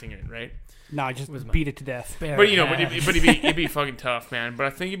like hunting it, right? No, just With my beat it to death. bare But hands. it'd be fucking tough, man. But I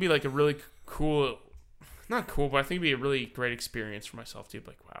think it'd be like a really cool, not cool, but I think it'd be a really great experience for myself too.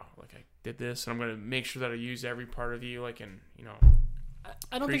 Like, wow, like I did this, and I'm gonna make sure that I use every part of you, like, and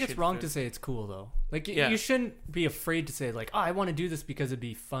I don't think it's appreciate wrong the- to say it's cool though. Like Yeah. you shouldn't be afraid to say like, oh, I want to do this because it'd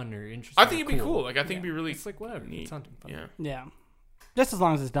be fun or interesting. I think it'd be cool. Like, I think it'd be really It's like whatever. neat. It's hunting fun. Yeah. Yeah, just as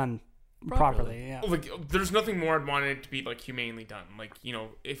long as it's done properly. Yeah. Like, there's nothing more I'd want it to be like humanely done. Like,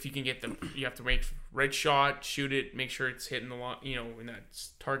 if you can get you have to make right shot, shoot it, make sure it's hitting the in that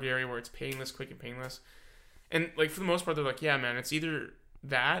target area where it's painless, quick and painless. And like for the most part, they're like, yeah, man, it's either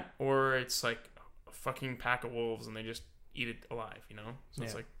that or it's like a fucking pack of wolves and they just eat it alive, So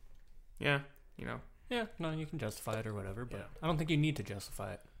it's Yeah. like, yeah, Yeah, no, you can justify it or whatever, but Yeah. I don't think you need to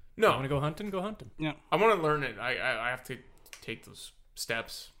justify it. No, I want to go hunting, go hunting. I want to learn it. I have to take those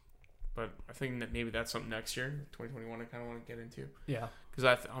steps. But I think that maybe that's something next year, 2021. I kind of want to get into Yeah.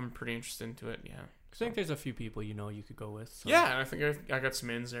 because I'm pretty interested into it. Yeah, I think there's a few people you could go with. So. yeah, and I think I got some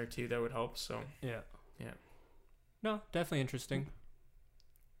ins there too that would help. So Yeah. Yeah. No, definitely interesting.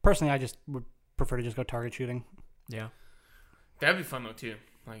 Personally, I just would prefer to just go target shooting. Yeah. that'd be fun though too.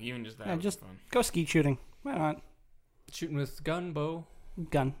 Like even just that. Yeah, would just- be fun. Go skeet shooting. Why not? Shooting with gun, bow.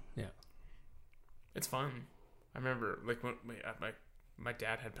 Gun. It's fun. I remember like when my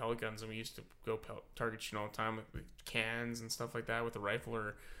dad had pellet guns and we used to go target shooting all the time with cans and stuff like that with a rifle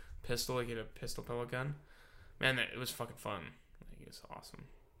or pistol. Like get a pistol pellet gun. Man, it was fucking fun. Like, it was awesome.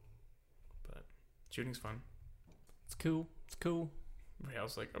 But shooting's fun. It's cool. It's cool. I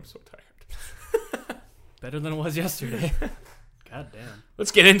was like, I'm so tired. Better than it was yesterday. God damn.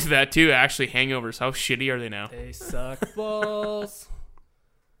 Let's get into that too. Actually, hangovers. How shitty are they now? They suck balls.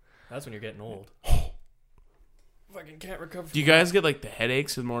 That's when you're getting old. Fucking can't recover. Do you guys get like the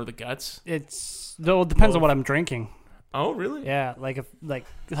headaches and more of the guts? It depends on Both. what I'm drinking. Oh, really? Yeah, like if like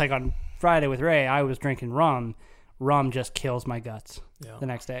on Friday with Ray, I was drinking rum. Rum just kills my guts Yeah. the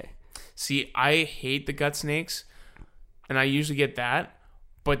next day. See, I hate the gut snakes, and I usually get that,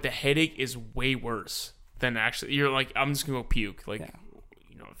 but the headache is way worse than actually. You're like, I'm just gonna go puke. Like,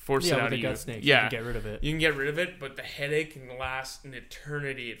 Yeah. force it Yeah, out with of the you. gut snakes. Yeah, You can get rid of it. you can get rid of it, but the headache can last an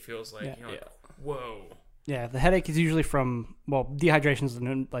eternity. It feels like. Yeah. You're like, whoa. Yeah, the headache is usually from dehydration is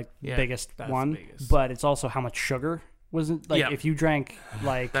the Yeah, biggest that's one, the biggest. but it's also how much sugar wasn't like Yeah. if you drank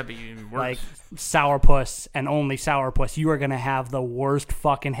like That'd be even worse. like sourpuss and only sourpuss, you are gonna have the worst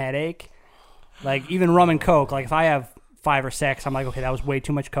fucking headache. Like even rum and coke. Like if I have 5 or 6, I'm like, okay, that was way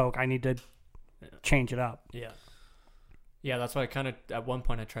too much coke. I need to change it up. Yeah. Yeah, that's why I kind of, at one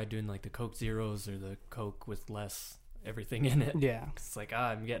point I tried doing like the Coke Zeros or the Coke with less everything in it. Yeah, It's like,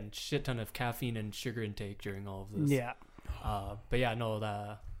 I'm getting shit ton of caffeine and sugar intake during all of this. yeah. But yeah, no,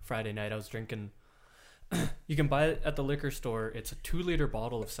 the Friday night I was drinking. You can buy it at the liquor store. It's a 2-liter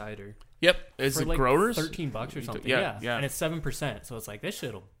bottle of cider. Yep. Is for it like growers? $13 or something. Yeah. And it's 7%. So it's like, this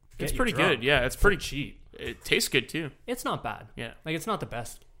shit'll get It's you pretty drunk good. Yeah, it's for pretty cheap. It tastes good too. It's not bad. Yeah. Like, it's not the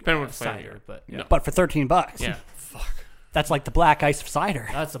best Depending on what flavor. cider, but No. But for $13. Yeah. fuck. That's like the black ice of cider.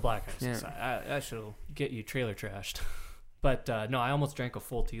 That's the black ice. Yeah. That shit'll get you trailer trashed. But no, I almost drank a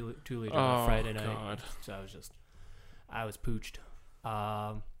full 2-liter on Oh, Friday night. God. So I was pooched.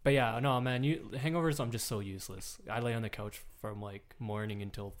 But yeah, no, man, hangovers, I'm just so useless. I lay on the couch from like morning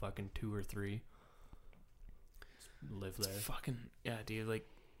until fucking 2 or 3. Just live there. Fucking yeah, dude. Like,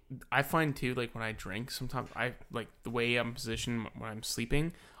 I find too, like when I drink, sometimes I like the way I'm positioned when I'm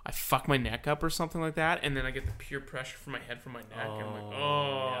sleeping. I fuck my neck up or something like that, and then I get the pure pressure from my head from my neck, and I'm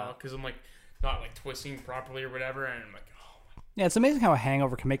like, because I'm like not like twisting properly or whatever, and I'm like, Yeah, it's amazing how a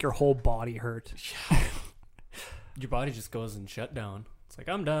hangover can make your whole body hurt. Your body just goes in shutdown. It's like,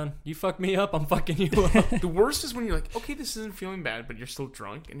 I'm done. You fuck me up, I'm fucking you up. The worst is when you're like, okay, this isn't feeling bad, but you're still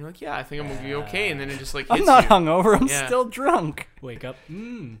drunk, and you're like, yeah, I think I'm gonna be okay, and then it just like hits I'm not you. hungover. I'm Yeah. still drunk. Wake up.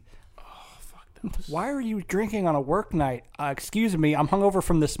 Fuck, that was... Why are you drinking on a work night? Excuse me, I'm hungover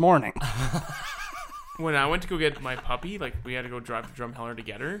from this morning. When I went to go get my puppy, like we had to go drive to Drumheller to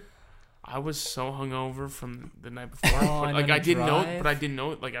get her. I was so hungover from the night before. But, like I didn't know, but I didn't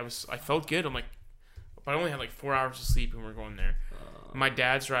know. Like I felt good. I'm like, but I only had like 4 hours of sleep when we were going there. My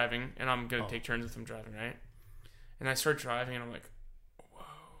dad's driving, and I'm gonna take turns with him driving, right? And I start driving, and I'm like,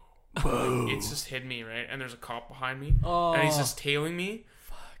 whoa, like, it's just hit me, right? And there's a cop behind me, and he's just tailing me.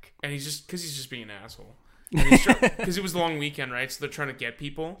 Fuck. And he's just being an asshole. Because it was the long weekend, right? So they're trying to get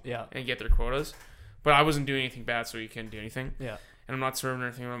people, and get their quotas. But I wasn't doing anything bad, so you can't do anything. Yeah. And I'm not serving or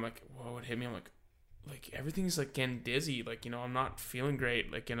anything. And I'm like, whoa, it hit me. I'm like everything's like getting dizzy. Like, you know, I'm not feeling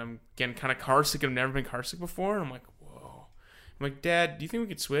great. Like, and I'm getting kind of car sick. I've never been car sick before. And I'm like, whoa. I'm like, Dad, do you think we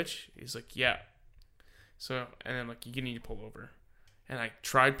could switch? He's like, yeah. So, and then like, you need to pull over. And I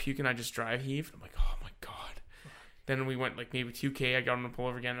tried puking. I just dry heaved. I'm like, oh my God. Then we went like maybe 2K. I got him to pull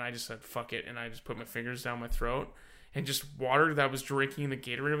over again. And I just said, fuck it. And I just put my fingers down my throat. And just water that I was drinking, the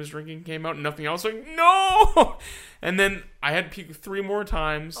Gatorade I was drinking came out, and nothing else. Like, no! And then I had to puke 3 more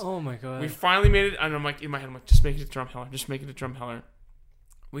times. Oh my God. We finally made it, and I'm like, in my head, I'm like, just make it to Drumheller. Just make it to Drumheller.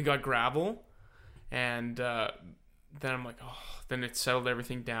 We got gravel, and then I'm like, oh, then it settled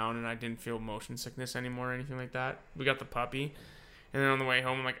everything down, and I didn't feel motion sickness anymore or anything like that. We got the puppy, and then on the way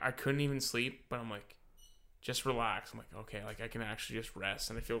home, I'm like, I couldn't even sleep, but I'm like, just relax. I'm like, okay, like I can actually just rest,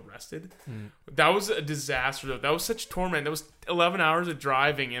 and I feel rested. That was a disaster, though. That was such torment. That was 11 hours of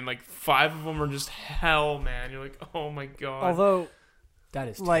driving, and like 5 of them were just hell, man. You're like, oh my God. Although, that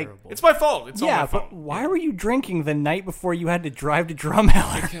is like, terrible. It's my fault. It's all my fault. But why were you drinking the night before you had to drive to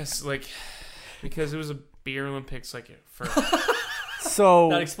Drumheller? Because it was a beer Olympics, like for. So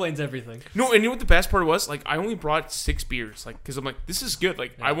that explains everything. No, and you know what the best part was? Like, I only brought 6 beers, like, because I'm like, this is good.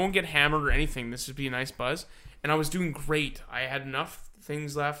 Like, I won't get hammered or anything. This would be a nice buzz, and I was doing great. I had enough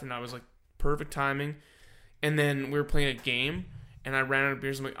things left, and I was like, perfect timing. And then we were playing a game, and I ran out of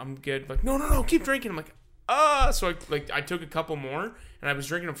beers. I'm like, I'm good. Like, no, keep drinking. I'm like, so I took a couple more, and I was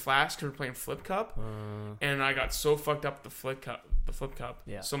drinking a flask because we were playing Flip Cup, and I got so fucked up with the Flip Cup.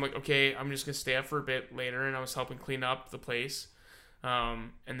 Yeah. So I'm like, okay, I'm just gonna stay up for a bit later, and I was helping clean up the place.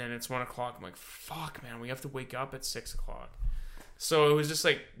 And then it's 1 o'clock. I'm like, fuck, man, we have to wake up at 6 o'clock. So it was just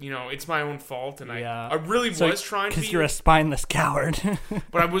like, you know, it's my own fault, and I really was trying to be, because you're a spineless coward.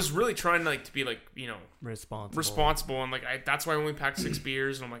 but I was really trying to be like, you know, responsible, and like that's why I only packed 6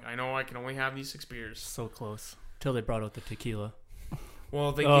 beers, and I'm like, I know I can only have these 6 beers. So close till they brought out the tequila.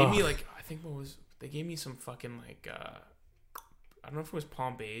 Well, they gave me like, I think they gave me some fucking like I don't know if it was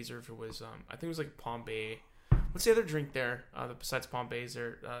Palm Bays or if it was I think it was like Palm Bay. What's the other drink there besides Palm Bays?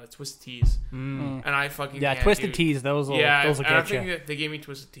 There, Twisted Teas. And I fucking Twisted Teas. Those will and get I you. think that they gave me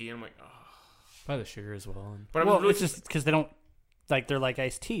Twisted Tea, and I'm like, oh. Probably the sugar as well. But well, it's just because they don't like they're like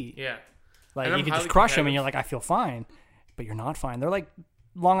iced tea. Yeah, like you can just crush them, and you're like, I feel fine, but you're not fine. They're like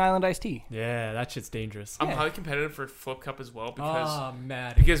Long Island iced tea. Yeah, that shit's dangerous. I'm highly competitive for Flip Cup as well because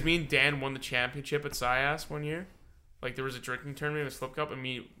because me and Dan won the championship at SIAS one year. Like, there was a drinking tournament with Flip Cup, and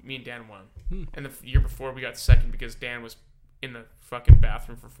me and Dan won. And the year before, we got second because Dan was in the fucking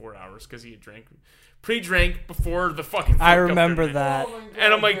bathroom for 4 hours because he had pre-drank before the fucking Flip Cup I remember tournament. that. Oh God,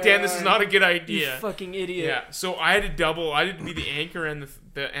 and I'm like, Dan, this is not a good idea. You fucking idiot. Yeah, so I had to double. I had to be the anchor and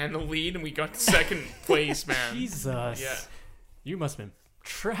the lead, and we got second place, man. Jesus. Yeah. You must have been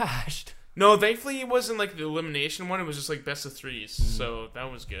trashed. No, thankfully it wasn't like the elimination one. It was just like best of 3s. So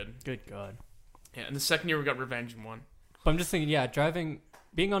that was good. Good God. Yeah, and the second year we got revenge and won. But I'm just thinking, driving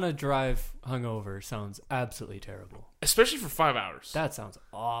being on a drive hungover sounds absolutely terrible. Especially for 5 hours. That sounds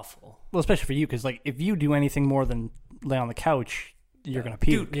awful. Well, especially for you, because like if you do anything more than lay on the couch, you're gonna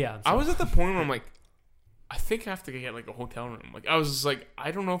puke. Dude, Yeah, I was at the point where I'm like, I think I have to get like a hotel room. Like I was just like,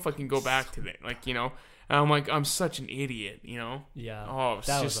 I don't know if I can go back today. Like, you know, and I'm like, I'm such an idiot, you know? Yeah. Oh, it's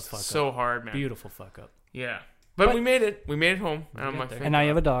that just was a fuck so up. hard, man. Beautiful fuck up. Yeah. But we made it. We made it home. And I'm got like, there. thank And now you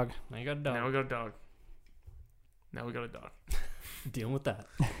have God. a dog. Now you got a dog. Now we got a dog. Now we got a dog. Dealing with that.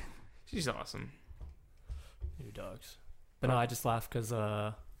 She's awesome. New dogs. But no, I just laughed because,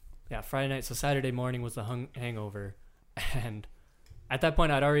 Friday night. So Saturday morning was the hangover. And at that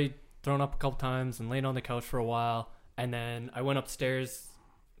point, I'd already thrown up a couple times and laid on the couch for a while. And then I went upstairs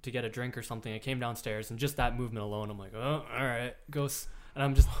to get a drink or something. I came downstairs, and just that movement alone, I'm like, oh, all right, and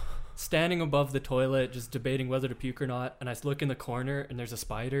I'm just standing above the toilet, just debating whether to puke or not. And I look in the corner, and there's a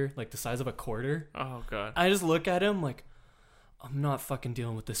spider, like the size of a quarter. Oh, God. I just look at him like, I'm not fucking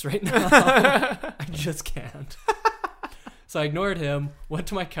dealing with this right now. I just can't. So I ignored him, went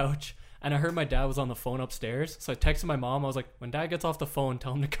to my couch, and I heard my dad was on the phone upstairs. So I texted my mom. I was like, when Dad gets off the phone,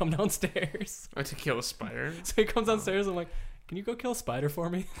 tell him to come downstairs. I had to kill a spider. So he comes downstairs. I'm like, can you go kill a spider for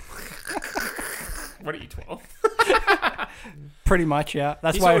me? What are you, 12? Pretty much, yeah.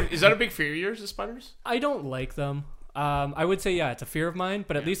 That's why. Is that a big fear of yours, the spiders? I don't like them. I would say, yeah, it's a fear of mine.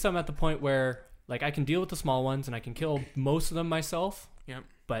 But at least I'm at the point where like I can deal with the small ones and I can kill most of them myself. Yeah.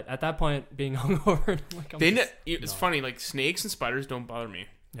 But at that point, being hungover, like it's funny. Like snakes and spiders don't bother me.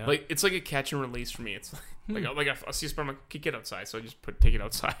 Yeah. Like it's like a catch and release for me. It's like I see a spider, I'm like, get outside. So I just take it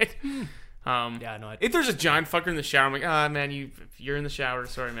outside. Yeah, no. If there's a giant fucker in the shower, I'm like, man, you're in the shower.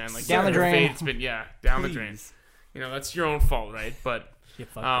 Sorry, man. Like Down the your drain. fade's been down the drain. You know, that's your own fault, right? But You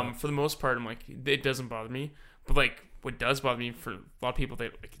fucked up. for the most part, I'm like, it doesn't bother me. But like, what does bother me for a lot of people,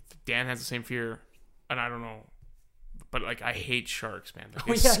 Dan has the same fear, and I don't know. But like, I hate sharks, man. Like,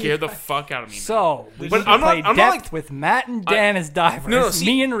 they scare the fuck out of me. So, we But need to I'm play not depth like- with Matt and Dan as divers. No, see-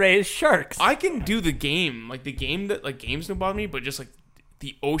 me and Ray as sharks. I can do the game, like the game that like games don't bother me, but just like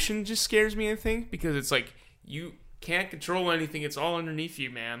the ocean just scares me. I think because it's like you can't control anything; it's all underneath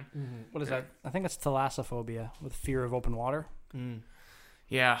you, man. What is that? I think it's thalassophobia, with fear of open water.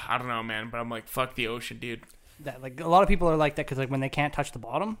 Yeah, I don't know, man, but I'm like, fuck the ocean, dude. That like a lot of people are like that because like when they can't touch the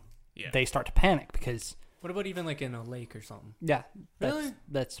bottom, they start to panic because What about even like in a lake or something?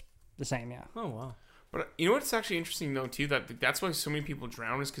 that's the same. Yeah. Oh wow. But you know what's actually interesting though too, that's why so many people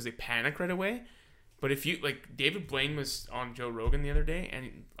drown is because they panic right away. But if you like, David Blaine was on Joe Rogan the other day,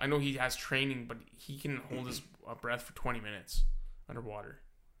 and I know he has training, but he can hold his breath for 20 minutes underwater.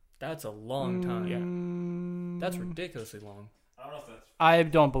 That's a long time. Yeah. That's ridiculously long. I don't know if that's. I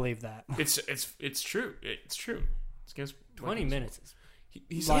don't believe that. It's true. It's true. It's against 20 minutes is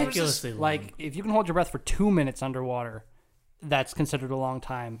He's ridiculously long. Like if you can hold your breath for 2 minutes underwater, that's considered a long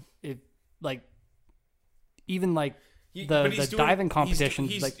time. It like even like the diving competitions.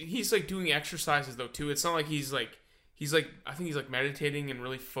 He's like doing exercises though too. It's not like he's like I think he's like meditating and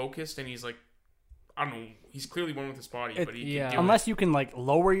really focused, and he's like, I don't know. He's clearly one with his body, but he can do unless it. you can like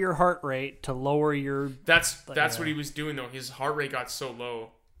lower your heart rate to lower your. That's what he was doing though. His heart rate got so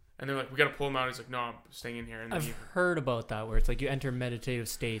low, and they're like, we got to pull him out. He's like, no, I'm staying in here. And then I've heard about that where it's like you enter meditative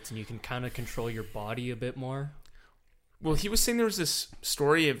states and you can kind of control your body a bit more. Well, he was saying there was this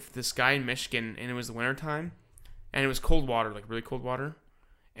story of this guy in Michigan, and it was the wintertime, and it was cold water, like really cold water,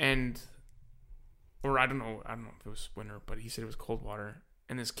 or I don't know if it was winter, but he said it was cold water,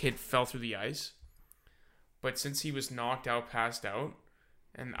 and this kid fell through the ice, but since he was knocked out, passed out,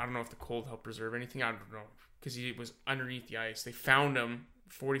 and I don't know if the cold helped preserve anything, I don't know, because he was underneath the ice. They found him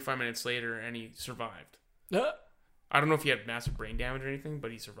 45 minutes later, and he survived. I don't know if he had massive brain damage or anything, but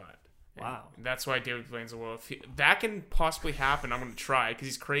he survived. Wow. And that's why David Blaine's like, well, if that can possibly happen, I'm going to try, because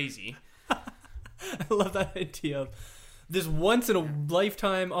he's crazy. I love that idea of this once in a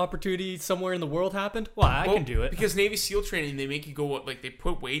lifetime opportunity somewhere in the world happened. Well, I can do it. Because Navy SEAL training, they make you go, like, they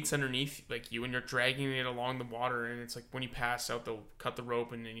put weights underneath, like, you, and you're dragging it along the water, and it's like when you pass out, they'll cut the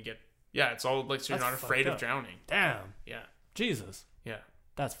rope, and then you get, it's all like, so you're That's not afraid fucked of up. drowning. Damn. Yeah. Jesus. Yeah.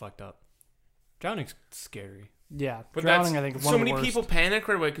 That's fucked up. Drowning's scary. Yeah, But drowning. I think is one so of the many worst. people panic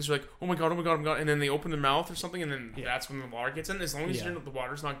right away because they're like, oh my god, and then they open their mouth or something, and then that's when the water gets in. As long as the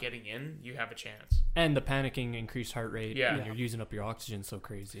water's not getting in, you have a chance. And the panicking, increased heart rate. Yeah. And you're using up your oxygen so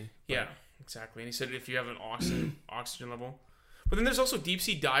crazy. Yeah, exactly. And he said if you have an oxygen level. But then there's also deep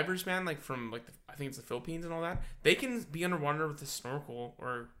sea divers, man, like from like I think it's the Philippines and all that. They can be underwater with a snorkel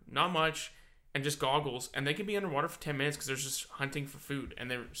or not much and just goggles, and they can be underwater for 10 minutes because they're just hunting for food,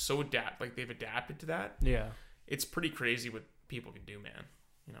 and they're so they've adapted to that. Yeah. It's pretty crazy what people can do, man.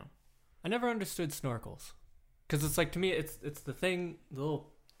 You know. I never understood snorkels. Because it's like, to me, it's the thing, the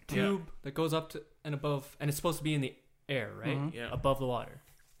little tube that goes up to and above, and it's supposed to be in the air, right? Mhm. Yeah. Above the water.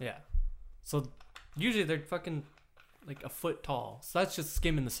 Yeah. So usually they're fucking like a foot tall. So that's just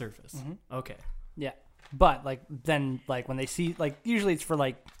skimming the surface. Mhm. Okay. Yeah. But like then like when they see like usually it's for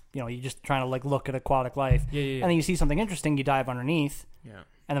like you're just trying to like look at aquatic life. Yeah. And then you see something interesting, you dive underneath. Yeah.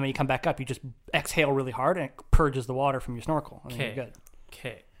 And then when you come back up, you just exhale really hard and it purges the water from your snorkel. And then you're good.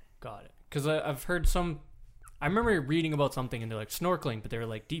 Okay. Got it. Because I've heard I remember reading about something and they're like snorkeling, but they were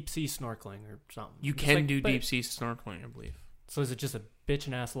like deep sea snorkeling or something. You It's can like, do but- deep sea snorkeling, I believe. So is it just a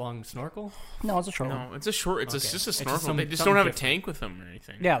bitchin' ass long snorkel? No, it's a short one. No, it's a short. It's Okay. just a It's just snorkel. They just something don't have a different. tank with them or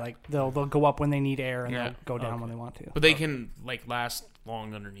anything. Yeah, like they'll go up when they need air and Yeah. they'll go down Okay. when they want to. But they can like last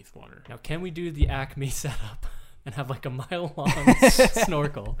long underneath water. Now, can we do the Acme setup and have like a mile long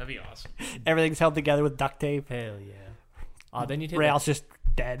snorkel? That'd be awesome. Everything's held together with duct tape. Hell yeah. Oh, then you take Rheal's just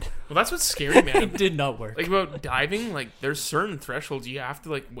dead. Well, that's what's scary, man. It did not work. Like about diving, like there's certain thresholds you have to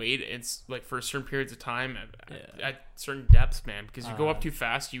like wait. It's like for certain periods of time at certain depths, man. Because you go up too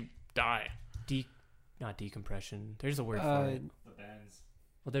fast, you die. Not decompression. There's a word for it. The bends.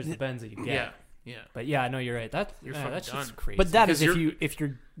 Well, there's the bends that you get. Yeah. But yeah, I know you're right. You're fucking that's just done. crazy. But that Because is you're- if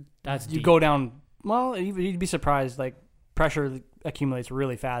you're that's you deep. go down. Well, you'd be surprised. Like pressure accumulates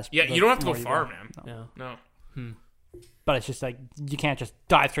really fast. Yeah, the you don't have to go more you far, man. Yeah. No. But it's just like you can't just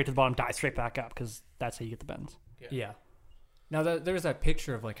dive straight to the bottom, dive straight back up because that's how you get the bends. Yeah. Now there was that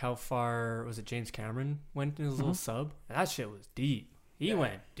picture of like how far was it James Cameron went in his little sub, and that shit was deep. He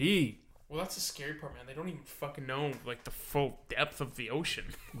went deep. Well, that's the scary part, man. They don't even fucking know like the full depth of the ocean.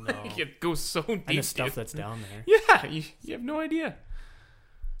 No. It goes so deep. And the stuff dude. that's down there. Yeah, you have no idea.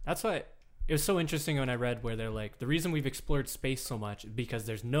 That's why it was so interesting when I read where they're like, the reason we've explored space so much is because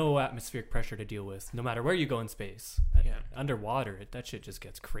there's no atmospheric pressure to deal with, no matter where you go in space. Yeah. Underwater, that shit just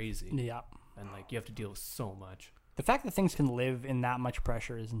gets crazy. Yeah. And like you have to deal with so much. The fact that things can live in that much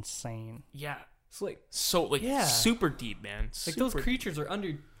pressure is insane. Yeah. It's like So like Yeah. super deep, man. like those creatures are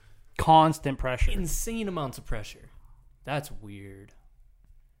under Constant pressure. insane amounts of pressure. That's weird.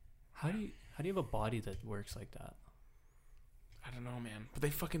 How do you have a body that works like that? I don't know, man. But they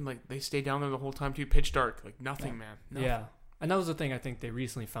fucking like they stay down there the whole time too. Pitch dark, like nothing, man. Nothing. Yeah. And that was the thing. I think they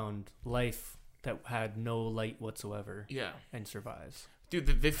recently found life that had no light whatsoever Yeah. and survives. Dude,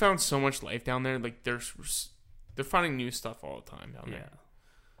 they found so much life down there. Like they're finding new stuff all the time down Yeah. there.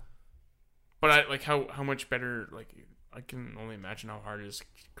 But I like how much better. Like I can only imagine how hard it is to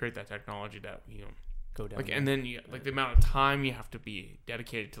create that technology that Go down. like, there. and then you like the amount of time you have to be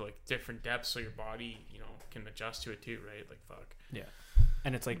dedicated to like different depths so your body can adjust to it too, right? Like fuck. Yeah.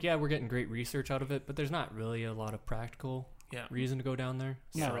 And it's like, yeah, we're getting great research out of it, but there's not really a lot of practical Yeah. reason to go down there.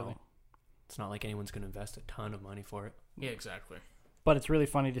 Not So really. It's not like anyone's going to invest a ton of money for it. Yeah, exactly. But it's really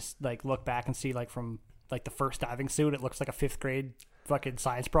funny to like look back and see like from like the first diving suit, it looks like a 5th grade fucking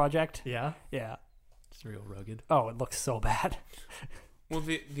science project. Yeah. Yeah. It's real rugged. Oh, it looks so bad. Well,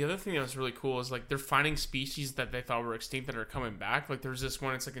 the other thing that was really cool is like they're finding species that they thought were extinct that are coming back. Like there's this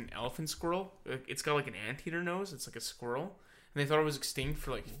one, it's like an elephant squirrel. It's got like an anteater nose. It's like a squirrel, and they thought it was extinct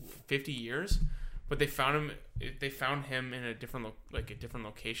for like 50 years. But they found him. They found him in a different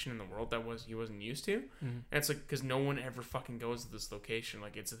location in the world that he wasn't used to. Mm-hmm. And it's like because no one ever fucking goes to this location.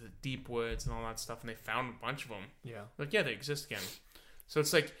 Like it's in the deep woods and all that stuff. And they found a bunch of them. Yeah. Like yeah, they exist again. So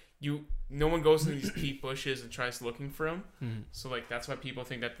it's like no one goes into these deep bushes and tries looking for them. Mm-hmm. So like that's why people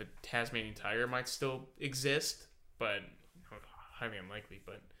think that the Tasmanian tiger might still exist, but highly unlikely.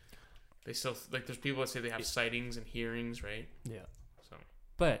 But they still like there's people that say they have sightings and hearings, right? Yeah. So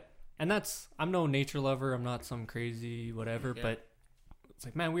And I'm no nature lover. I'm not some crazy whatever, Yeah. but it's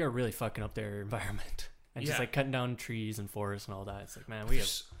like, man, we are really fucking up their environment. And just Yeah. like cutting down trees and forests and all that. It's like, man, we have.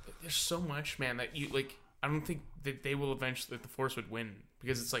 there's so much, man, that you like. I don't think that they will eventually the forest would win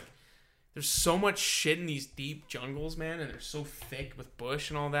because it's like there's so much shit in these deep jungles, man, and they're so thick with bush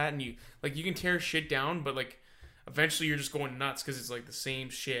and all that, and you can tear shit down, but like eventually you're just going nuts because it's like the same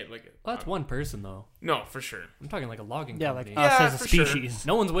shit. Like Well, that's one person though. no, for sure. I'm talking like a logging Yeah, like company. us Yeah, as a for sure. species.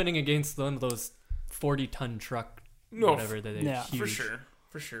 No one's winning against one of those 40-ton truck, No, whatever that they yeah. for huge. sure.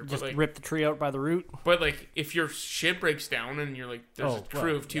 For sure. Just But like, rip the tree out by the root. but like if your shit breaks down and you're like there's Oh, a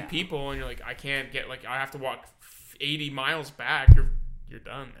crew well, of 2 yeah. people and you're like I can't get like I have to walk 80 miles back, you're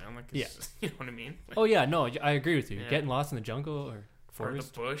done, man. Like it's, you know what I mean? Like, Oh yeah, no, I agree with you. Yeah. Getting lost in the jungle or or the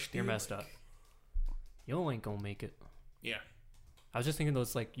forest, bush, dude, you're messed like, up. You ain't gonna make it. Yeah. I was just thinking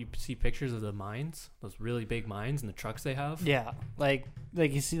those like you see pictures of the mines, those really big mines and the trucks they have. Yeah, like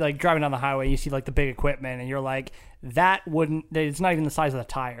you see like driving down the highway, you see like the big equipment, and you're like, that wouldn't. It's not even the size of the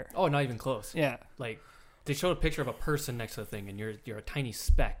tire. Oh, not even close. Yeah, Like they showed a picture of a person next to the thing, and you're a tiny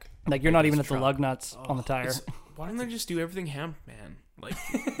speck. Like you're not even at the truck. lug nuts on the tire. Why don't they just do everything hemp, man? Like,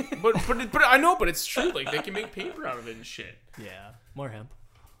 but I know, but it's true. Like they can make paper out of it and shit. Yeah, more hemp.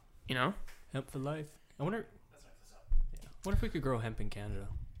 You know, Hemp for life. I wonder. Yeah. What if we could grow hemp in Canada?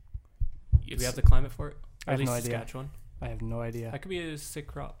 Do we have the climate for it? I have At least no idea. Saskatchewan. I have no idea. That could be a sick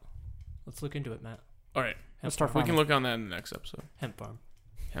crop. Let's look into it, Matt. All right, Let's start we farming. can look on that in the next episode. Hemp farm.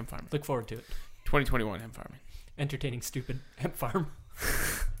 Hemp farming. Look forward to it. 2021 hemp farming. Entertaining, stupid hemp farm.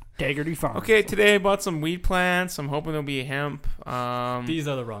 Daggerty Farm. Okay, today I bought some weed plants. I'm hoping there'll be hemp. These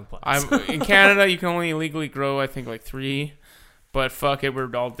are the wrong plants. In Canada, you can only illegally grow, I think, like 3. But fuck it,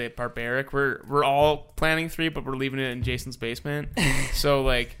 we're all barbaric. We're all planting 3, but we're leaving it in Jason's basement. So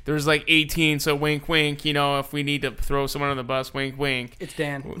like, there's like 18. So wink, wink. You know, if we need to throw someone on the bus, wink, wink. It's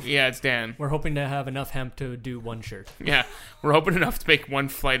Dan. Yeah, it's Dan. We're hoping to have enough hemp to do one shirt. Yeah, we're hoping enough to make 1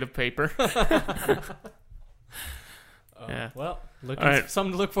 flight of paper. Yeah. Well, All right.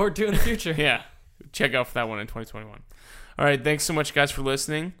 something to look forward to in the future. Yeah, check out for that one in 2021. All right, thanks so much, guys, for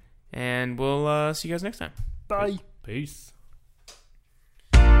listening, and we'll see you guys next time. Bye. Peace.